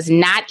partner was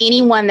not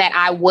anyone that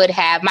I would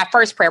have. My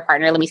first prayer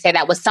partner, let me say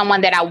that, was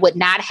someone that I would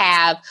not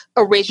have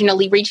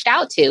originally reached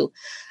out to.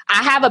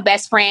 I have a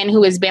best friend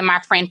who has been my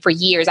friend for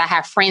years. I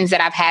have friends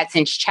that I've had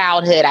since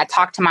childhood. I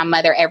talk to my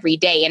mother every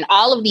day. And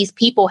all of these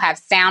people have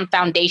sound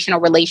foundational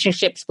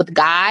relationships with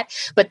God,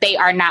 but they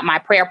are not my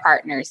prayer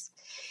partners.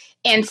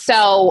 And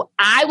so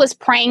I was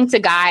praying to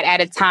God at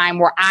a time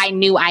where I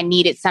knew I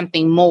needed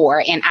something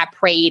more. And I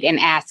prayed and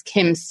asked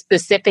him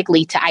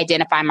specifically to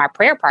identify my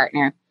prayer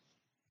partner.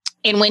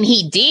 And when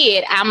he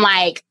did, I'm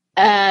like,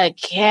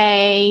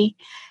 okay,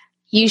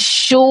 you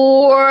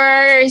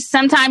sure?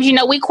 Sometimes,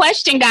 we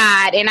question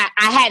God. And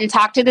I hadn't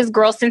talked to this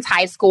girl since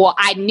high school.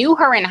 I knew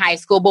her in high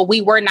school, but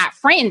we were not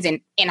friends in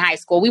high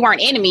school. We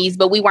weren't enemies,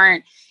 but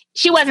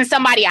she wasn't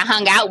somebody I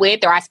hung out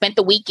with or I spent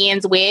the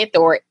weekends with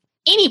or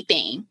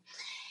anything.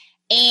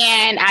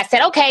 And I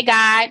said, okay,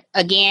 God,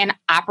 again,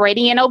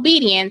 operating in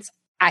obedience.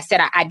 I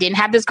said, I didn't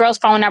have this girl's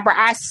phone number.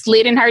 I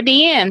slid in her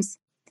DMs.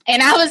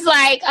 And I was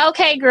like,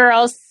 okay,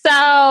 girl.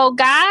 So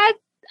God,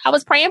 I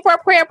was praying for a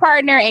prayer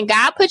partner and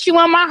God put you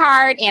on my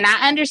heart. And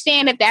I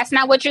understand if that's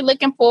not what you're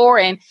looking for.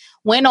 And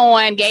went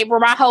on, gave her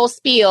my whole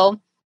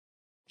spiel.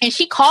 And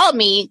she called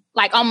me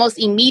like almost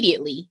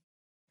immediately.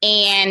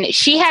 And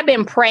she had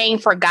been praying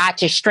for God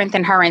to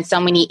strengthen her in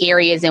so many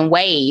areas and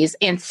ways.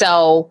 And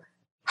so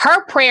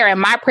her prayer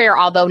and my prayer,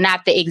 although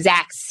not the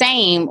exact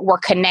same, were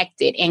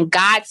connected, and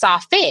God saw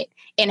fit.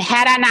 And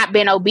had I not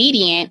been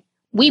obedient,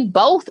 we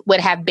both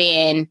would have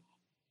been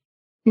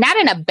not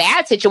in a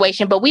bad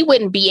situation, but we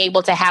wouldn't be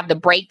able to have the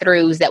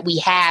breakthroughs that we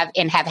have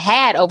and have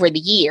had over the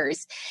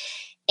years.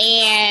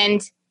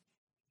 And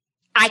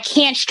I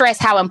can't stress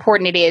how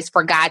important it is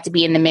for God to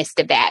be in the midst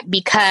of that,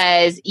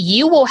 because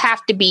you will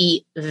have to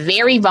be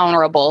very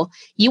vulnerable.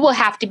 You will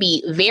have to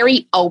be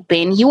very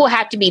open. You will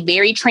have to be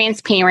very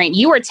transparent.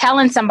 You are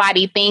telling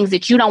somebody things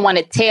that you don't want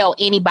to tell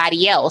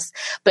anybody else.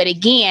 But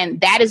again,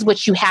 that is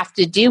what you have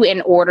to do in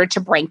order to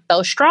break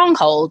those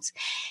strongholds.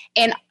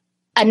 And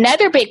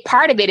another big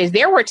part of it is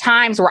there were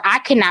times where I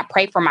could not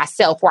pray for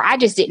myself, where I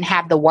just didn't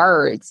have the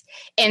words.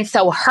 And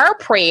so her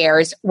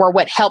prayers were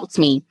what helped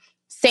me.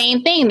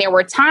 Same thing. There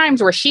were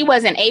times where she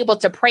wasn't able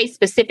to pray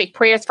specific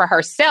prayers for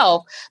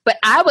herself, but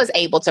I was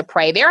able to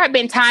pray. There have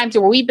been times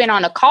where we've been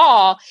on a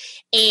call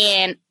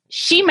and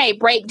she may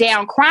break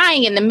down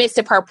crying in the midst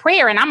of her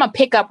prayer, and I'm going to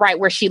pick up right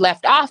where she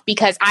left off,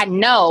 because I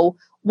know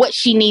what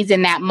she needs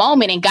in that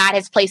moment. And God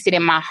has placed it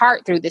in my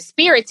heart through the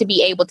Spirit to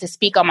be able to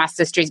speak on my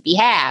sister's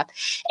behalf.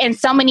 And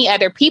so many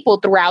other people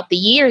throughout the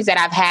years that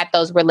I've had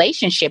those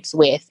relationships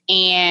with.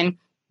 And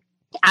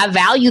I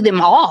value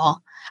them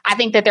all. I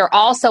think that they're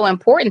all so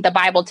important. The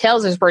Bible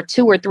tells us where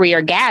 2 or 3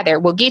 are gathered.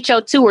 Well, get your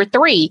 2 or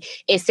 3.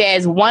 It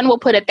says 1 will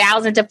put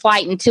 1,000 to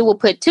flight and 2 will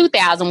put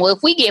 2,000. Well,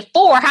 if we get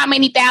 4, how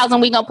many thousand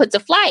we going to put to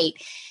flight?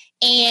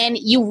 And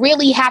you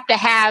really have to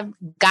have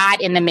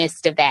God in the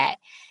midst of that.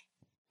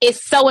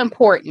 It's so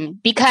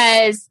important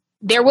because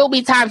there will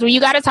be times where you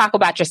got to talk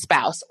about your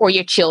spouse or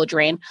your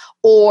children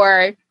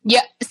or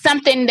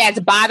something that's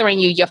bothering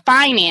you, your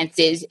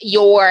finances,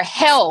 your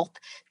health,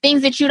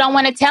 things that you don't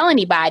want to tell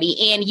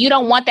anybody. And you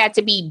don't want that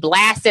to be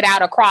blasted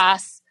out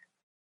across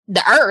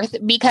the earth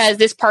because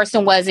this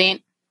person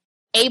wasn't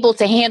able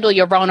to handle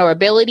your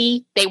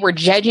vulnerability. They were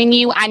judging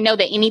you. I know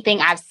that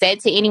anything I've said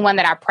to anyone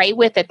that I pray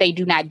with, that they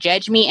do not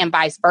judge me, and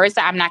vice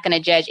versa. I'm not going to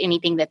judge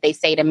anything that they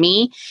say to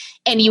me.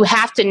 And you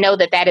have to know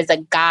that that is a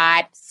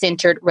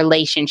God-centered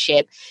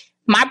relationship.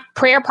 My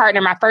prayer partner,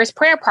 my first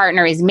prayer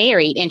partner, is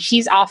married, and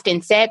she's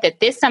often said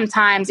that this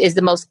sometimes is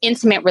the most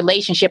intimate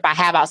relationship I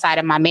have outside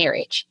of my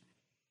marriage.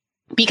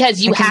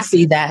 Because you have to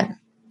see that.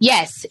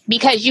 Yes,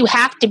 because you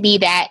have to be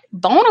that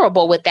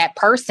vulnerable with that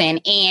person,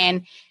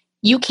 and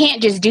you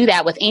can't just do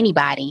that with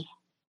anybody.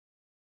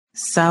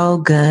 So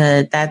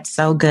good. That's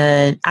so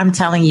good. I'm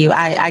telling you,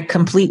 I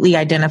completely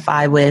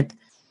identify with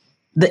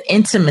the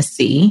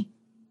intimacy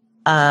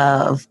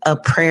of a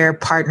prayer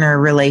partner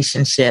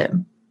relationship.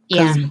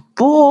 Yeah.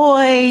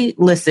 Boy,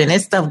 listen,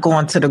 it's stuff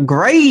going to the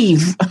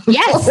grave.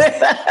 Yes.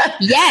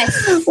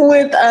 Yes.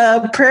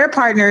 With prayer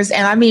partners.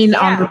 And I mean,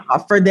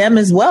 for them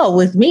as well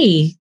with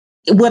me.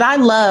 What I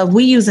love,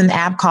 we use an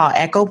app called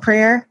Echo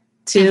Prayer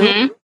too.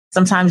 Mm-hmm.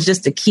 Sometimes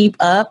just to keep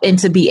up and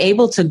to be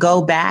able to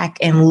go back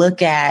and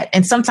look at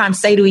and sometimes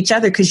say to each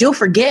other, because you'll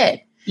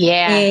forget.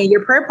 Yeah. And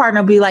your prayer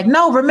partner will be like,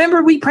 no,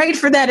 remember we prayed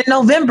for that in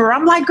November.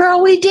 I'm like, girl,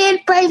 we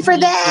did pray for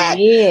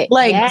that.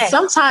 Like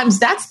sometimes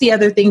that's the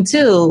other thing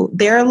too.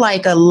 They're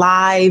like a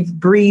live,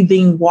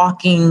 breathing,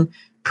 walking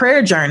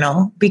prayer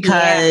journal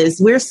because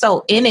we're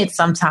so in it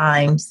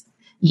sometimes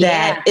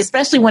that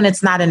especially when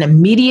it's not an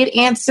immediate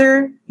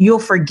answer, you'll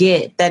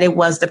forget that it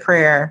was the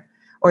prayer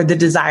or the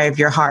desire of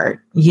your heart,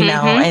 you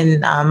know,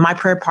 and my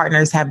prayer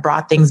partners have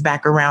brought things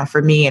back around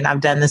for me and I've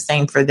done the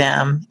same for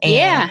them.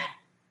 And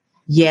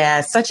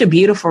yeah, such a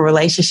beautiful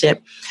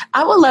relationship.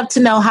 I would love to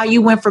know how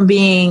you went from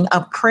being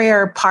a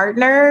prayer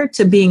partner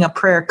to being a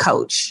prayer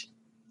coach.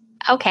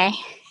 Okay.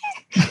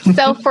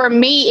 So for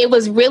me, it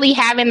was really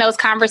having those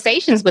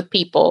conversations with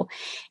people.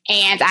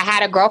 And I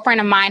had a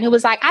girlfriend of mine who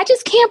was like, I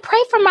just can't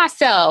pray for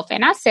myself.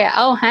 And I said,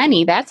 oh,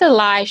 honey, that's a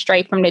lie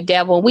straight from the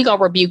devil. We're going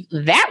to rebuke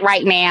that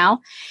right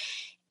now.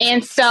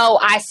 And so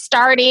I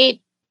started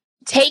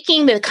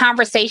taking the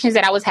conversations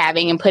that I was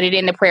having and put it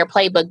in the prayer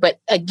playbook. But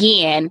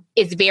again,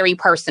 it's very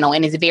personal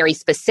and it's very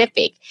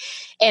specific.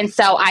 And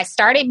so I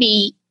started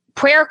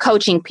prayer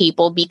coaching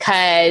people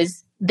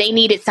because they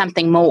needed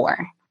something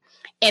more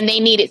and they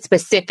needed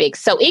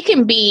specifics. So it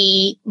can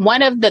be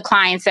one of the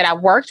clients that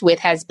I've worked with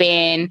has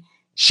been,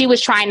 she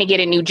was trying to get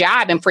a new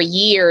job. And for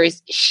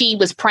years, she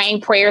was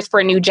praying prayers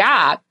for a new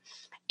job.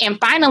 And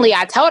finally,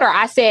 I told her,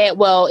 I said,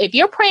 well, if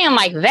you're praying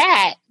like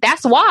that,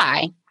 that's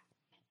why.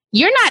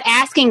 You're not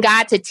asking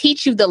God to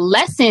teach you the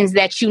lessons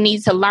that you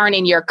need to learn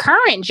in your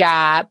current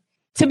job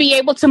to be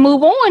able to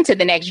move on to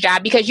the next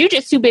job because you're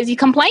just too busy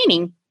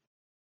complaining.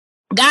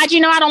 God, you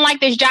know, I don't like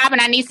this job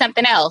and I need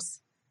something else.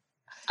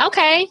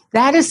 Okay.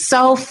 That is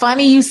so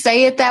funny you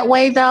say it that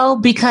way, though,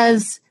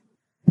 because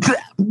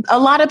a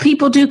lot of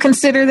people do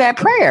consider that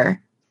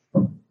prayer.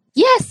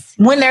 Yes.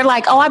 When they're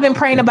like, oh, I've been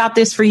praying about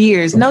this for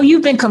years. No,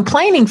 you've been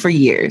complaining for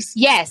years.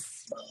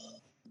 Yes.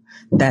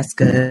 That's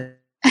good.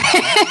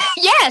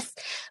 Yes.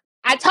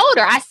 I told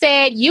her, I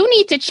said, you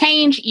need to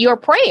change your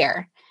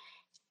prayer.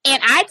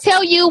 And I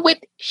tell you,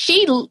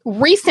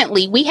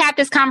 recently, we had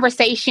this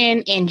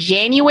conversation in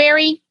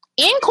January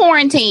in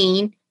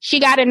quarantine. She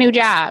got a new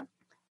job.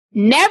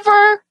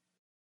 Never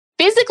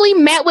physically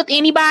met with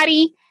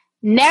anybody.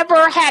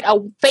 Never had a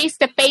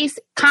face-to-face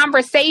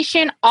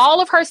conversation.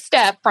 All of her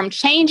stuff from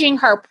changing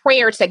her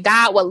prayer to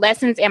God, what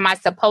lessons am I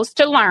supposed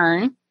to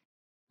learn?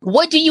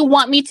 What do you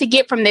want me to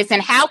get from this?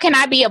 And how can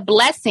I be a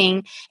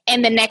blessing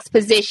in the next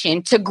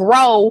position to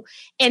grow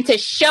and to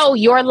show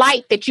your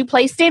light that you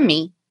placed in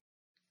me?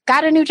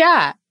 Got a new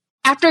job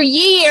after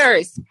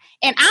years.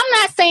 And I'm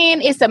not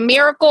saying it's a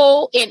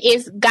miracle and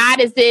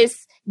God is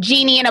this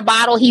genie in a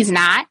bottle. He's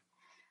not.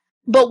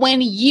 But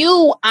when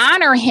you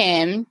honor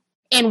him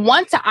and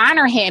want to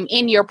honor him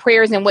in your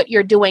prayers and what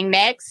you're doing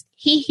next,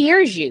 he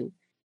hears you.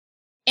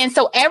 And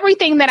so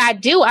everything that I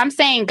do, I'm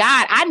saying,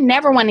 God, I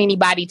never want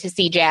anybody to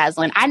see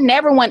Jazlyn. I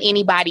never want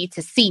anybody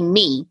to see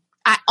me.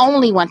 I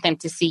only want them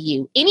to see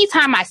you.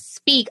 Anytime I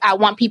speak, I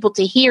want people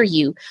to hear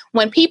you.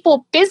 When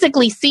people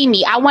physically see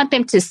me, I want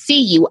them to see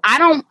you. I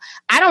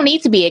don't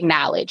need to be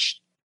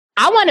acknowledged.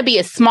 I want to be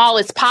as small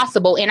as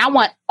possible. And I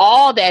want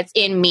all that's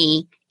in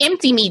me,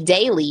 empty me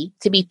daily,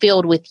 to be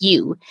filled with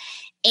you.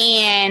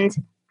 And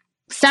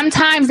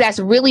Sometimes that's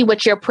really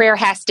what your prayer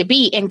has to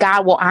be, and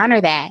God will honor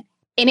that.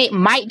 And it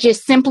might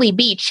just simply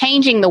be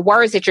changing the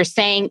words that you're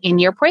saying in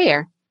your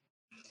prayer.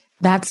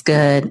 That's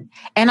good.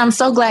 And I'm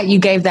so glad you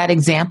gave that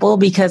example,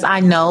 because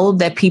I know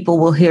that people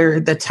will hear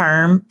the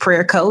term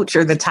prayer coach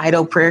or the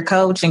title prayer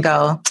coach and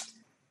go,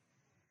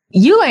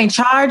 you ain't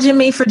charging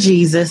me for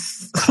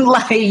Jesus.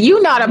 Like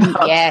you're not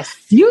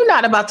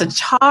about to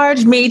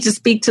charge me to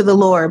speak to the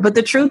Lord. But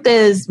the truth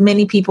is,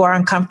 many people are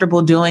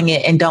uncomfortable doing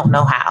it and don't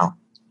know how.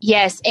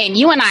 Yes. And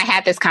you and I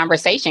had this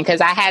conversation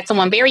because I had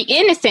someone very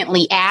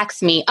innocently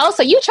ask me, oh,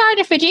 so you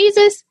charging for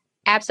Jesus?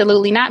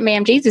 Absolutely not,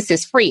 ma'am. Jesus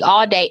is free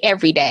all day,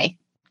 every day.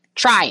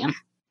 Try him.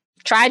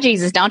 Try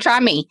Jesus. Don't try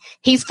me.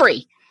 He's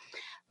free.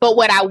 But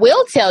what I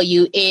will tell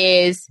you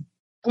is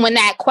when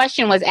that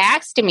question was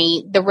asked to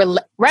me,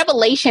 the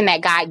revelation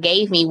that God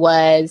gave me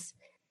was,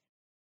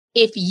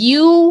 if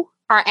you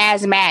are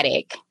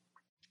asthmatic,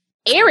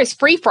 air is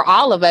free for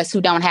all of us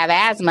who don't have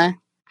asthma.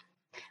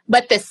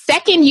 But the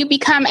second you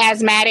become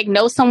asthmatic,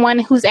 know someone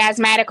who's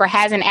asthmatic or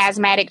has an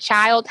asthmatic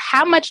child,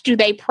 how much do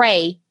they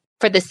pray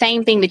for the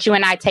same thing that you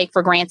and I take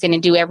for granted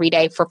and do every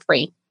day for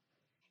free?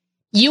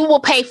 You will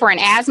pay for an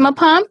asthma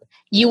pump.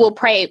 You will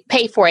pay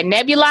for a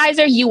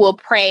nebulizer. You will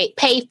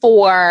pay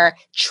for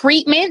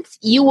treatments.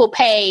 You will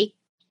pay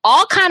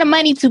all kind of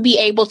money to be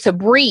able to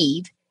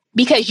breathe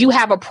because you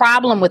have a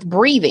problem with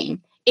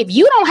breathing. If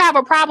you don't have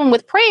a problem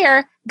with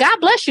prayer, God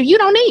bless you. You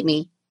don't need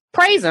me.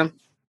 Praise him.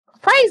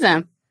 Praise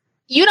him.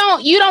 You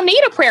don't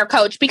need a prayer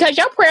coach because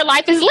your prayer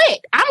life is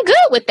lit. I'm good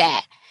with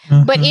that.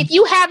 Mm-hmm. But if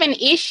you have an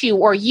issue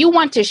or you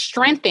want to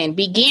strengthen,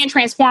 begin,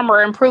 transform,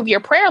 or improve your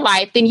prayer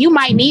life, then you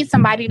might need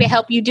somebody to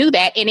help you do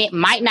that. And it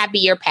might not be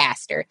your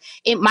pastor.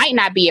 It might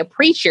not be a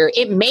preacher.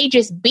 It may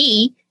just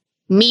be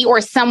me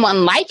or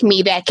someone like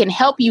me that can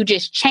help you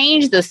just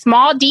change the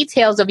small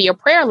details of your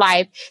prayer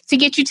life to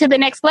get you to the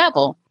next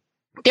level.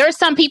 There are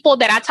some people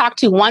that I talked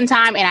to one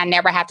time and I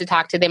never have to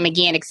talk to them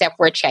again except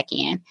for a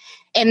check-in.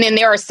 And then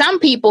there are some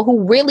people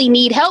who really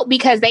need help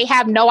because they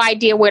have no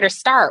idea where to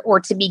start or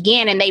to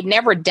begin. And they've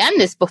never done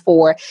this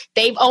before.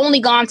 They've only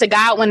gone to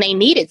God when they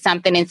needed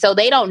something. And so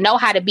they don't know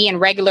how to be in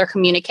regular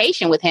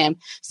communication with him.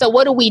 So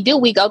what do?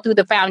 We go through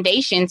the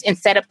foundations and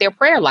set up their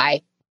prayer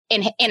life.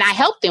 And I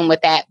help them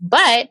with that.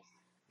 But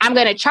I'm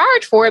going to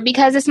charge for it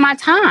because it's my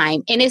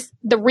time and it's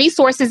the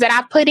resources that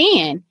I put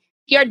in.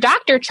 Your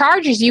doctor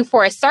charges you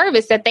for a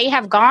service that they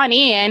have gone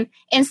in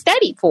and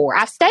studied for.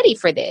 I've studied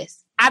for this.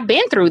 I've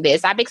been through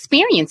this. I've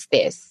experienced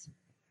this.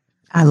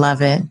 I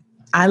love it.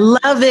 I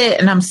love it.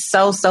 And I'm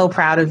so, so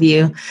proud of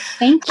you.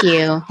 Thank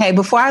you. Hey,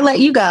 before I let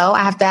you go, I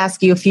have to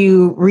ask you a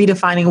few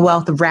redefining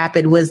wealth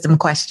rapid wisdom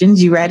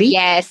questions. You ready?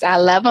 Yes, I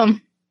love them.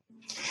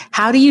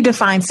 How do you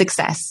define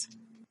success?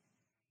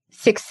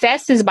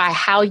 Success is by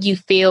how you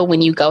feel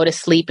when you go to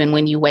sleep and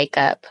when you wake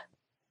up.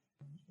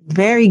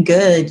 Very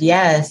good.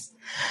 Yes.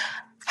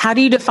 How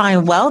do you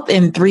define wealth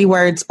in 3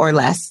 words or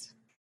less?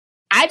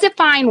 I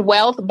define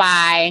wealth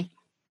by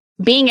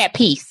being at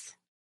peace.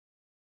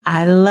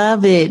 I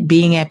love it.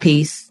 Being at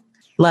peace.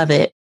 Love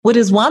it. What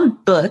is one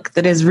book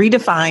that has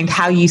redefined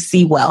how you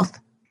see wealth?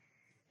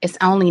 It's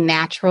only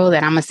natural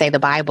that I'm going to say the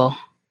Bible.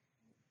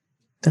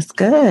 That's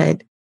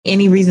good.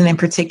 Any reason in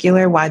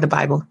particular why the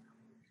Bible?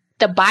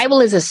 The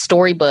Bible is a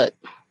storybook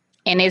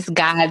and it's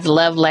God's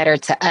love letter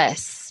to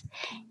us.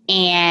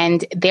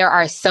 And there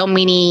are so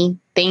many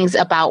things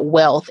about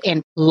wealth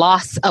and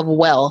loss of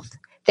wealth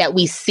that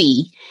we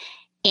see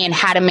and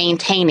how to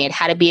maintain it,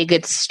 how to be a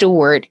good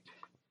steward.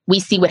 We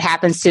see what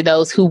happens to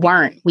those who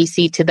weren't. We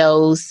see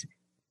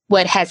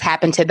what has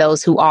happened to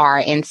those who are.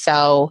 And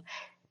so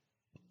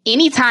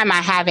anytime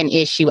I have an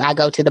issue, I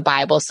go to the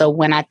Bible. So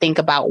when I think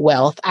about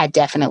wealth, I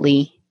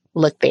definitely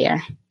look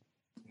there.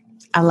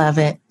 I love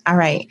it. All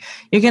right.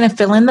 You're going to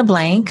fill in the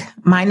blank.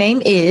 My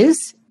name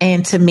is,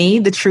 and to me,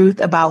 the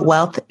truth about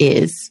wealth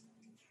is.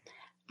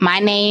 My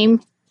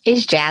name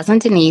is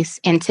Jazlyn Denise.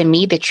 And to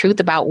me, the truth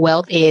about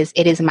wealth is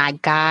it is my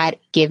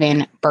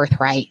God-given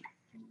birthright.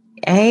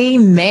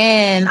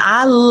 Amen.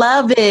 I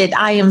love it.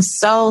 I am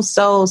so,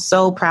 so,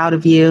 so proud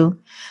of you.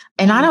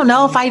 And I don't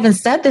know if I even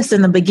said this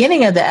in the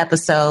beginning of the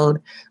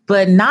episode,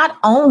 but not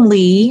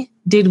only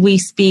did we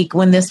speak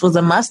when this was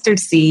a mustard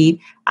seed,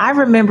 I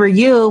remember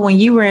you when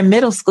you were in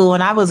middle school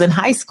and I was in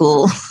high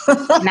school.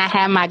 And I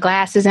had my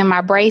glasses and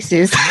my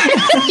braces.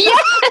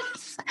 Yes.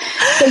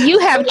 So you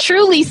have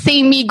truly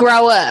seen me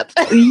grow up.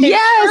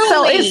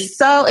 Yes.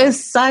 So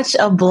it's such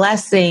a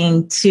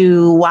blessing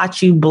to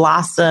watch you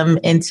blossom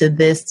into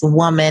this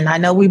woman. I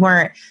know we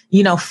weren't,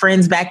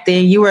 friends back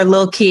then. You were a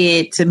little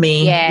kid to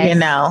me, yes.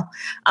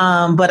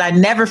 But I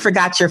never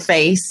forgot your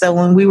face. So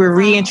when we were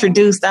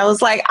reintroduced, I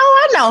was like,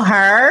 oh, I know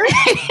her.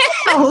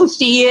 I know who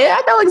she is.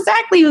 I know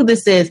exactly who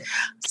this is.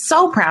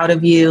 So proud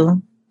of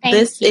you.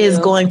 This is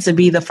going to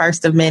be the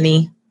first of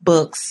many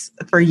books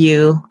for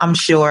you, I'm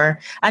sure.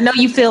 I know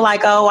you feel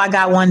like, oh, I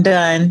got one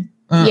done.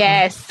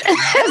 Yes.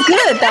 That's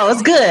good, though.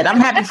 It's good. I'm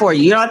happy for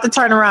you. You don't have to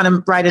turn around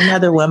and write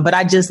another one, but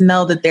I just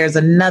know that there's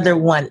another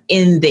one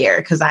in there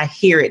because I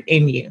hear it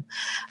in you.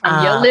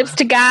 From your lips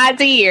to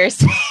God's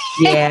ears.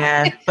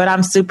 Yeah, but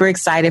I'm super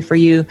excited for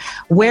you.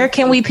 Where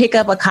can we pick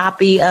up a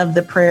copy of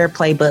the prayer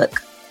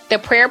playbook? The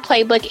prayer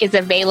playbook is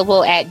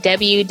available at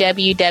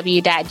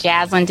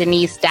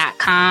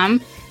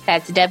www.jazlyndenise.com.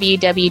 That's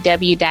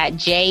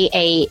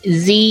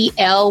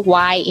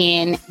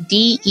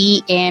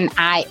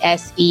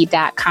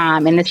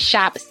www.jazlyndenise.com in the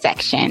shop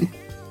section.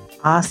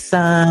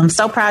 Awesome.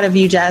 So proud of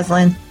you,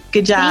 Jazlyn.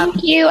 Good job.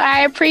 Thank you.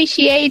 I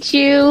appreciate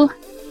you.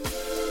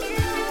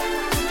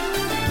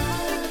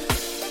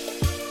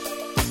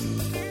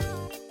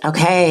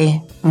 Okay,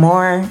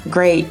 more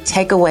great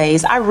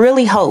takeaways. I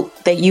really hope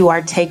that you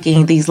are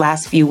taking these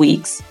last few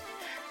weeks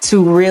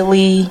to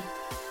really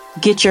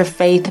get your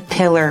faith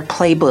pillar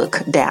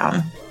playbook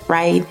down,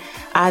 right?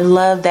 I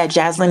love that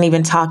Jazlyn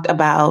even talked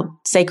about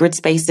sacred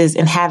spaces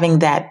and having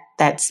that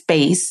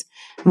space.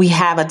 We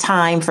have a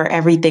time for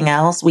everything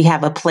else. We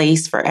have a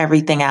place for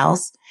everything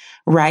else,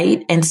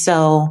 right? And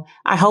so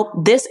I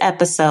hope this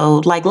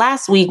episode, like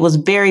last week, was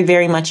very,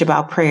 very much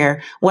about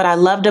prayer. What I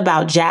loved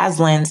about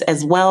Jazlyn's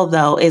as well,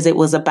 though, is it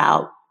was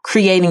about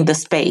creating the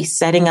space,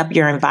 setting up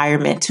your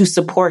environment to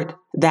support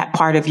that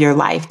part of your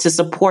life, to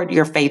support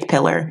your faith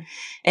pillar.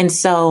 And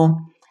so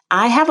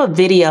I have a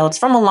video, it's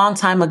from a long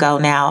time ago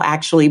now,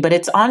 actually, but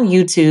it's on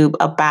YouTube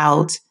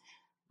about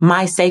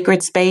my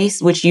sacred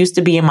space, which used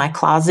to be in my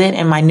closet.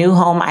 In my new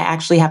home, I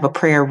actually have a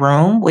prayer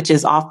room, which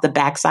is off the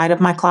backside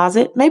of my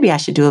closet. Maybe I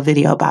should do a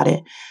video about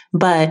it.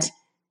 But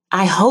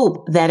I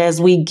hope that as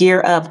we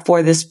gear up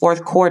for this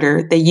fourth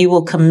quarter, that you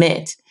will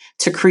commit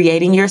to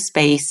creating your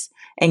space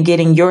and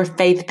getting your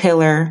faith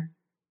pillar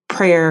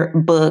prayer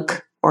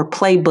book or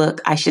playbook,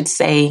 I should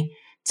say,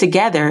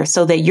 together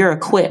so that you're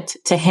equipped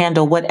to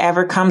handle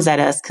whatever comes at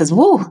us. Because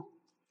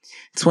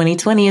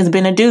 2020 has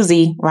been a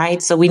doozy,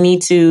 right? So we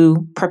need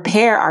to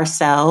prepare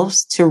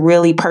ourselves to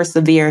really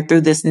persevere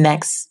through these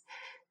next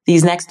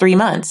 3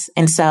 months.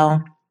 And so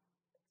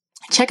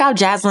check out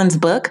Jazlyn's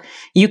book.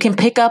 You can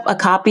pick up a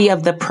copy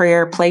of the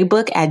prayer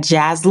playbook at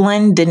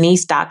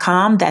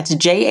jazlyndenise.com. That's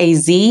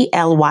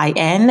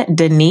JAZLYN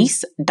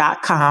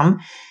Denise.com.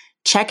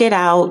 Check it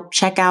out.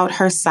 Check out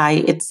her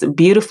site. It's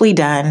beautifully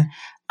done.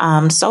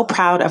 I'm so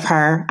proud of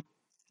her.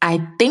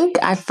 I think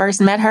I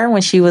first met her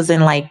when she was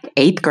in like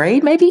 8th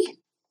grade, maybe.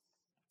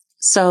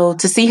 So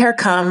to see her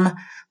come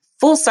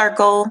full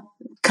circle,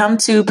 come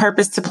to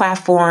Purpose to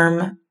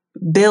Platform,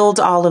 build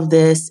all of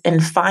this,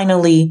 and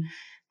finally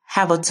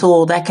have a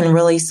tool that can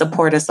really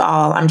support us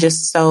all. I'm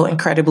just so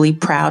incredibly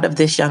proud of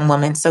this young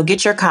woman. So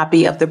get your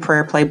copy of the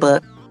prayer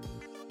playbook.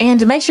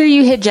 And make sure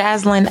you hit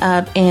Jazlyn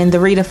up in the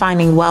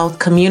Redefining Wealth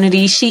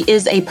community. She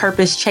is a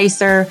purpose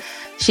chaser.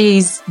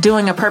 She's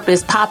doing a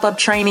purpose pop-up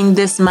training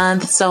this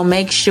month. So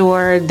make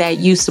sure that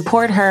you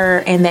support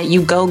her and that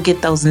you go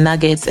get those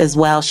nuggets as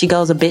well. She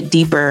goes a bit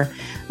deeper.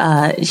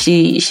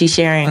 She's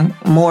sharing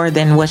more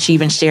than what she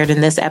even shared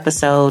in this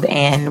episode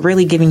and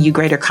really giving you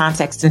greater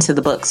context into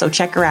the book. So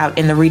check her out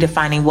in the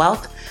Redefining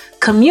Wealth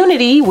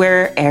community,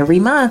 where every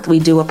month we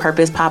do a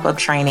purpose pop-up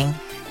training.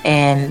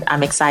 And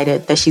I'm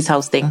excited that she's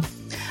hosting.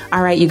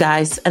 All right, you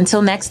guys,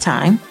 until next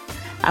time,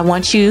 I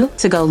want you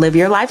to go live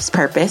your life's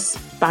purpose,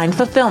 find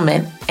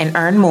fulfillment, and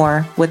earn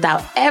more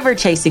without ever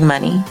chasing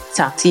money.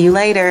 Talk to you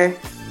later.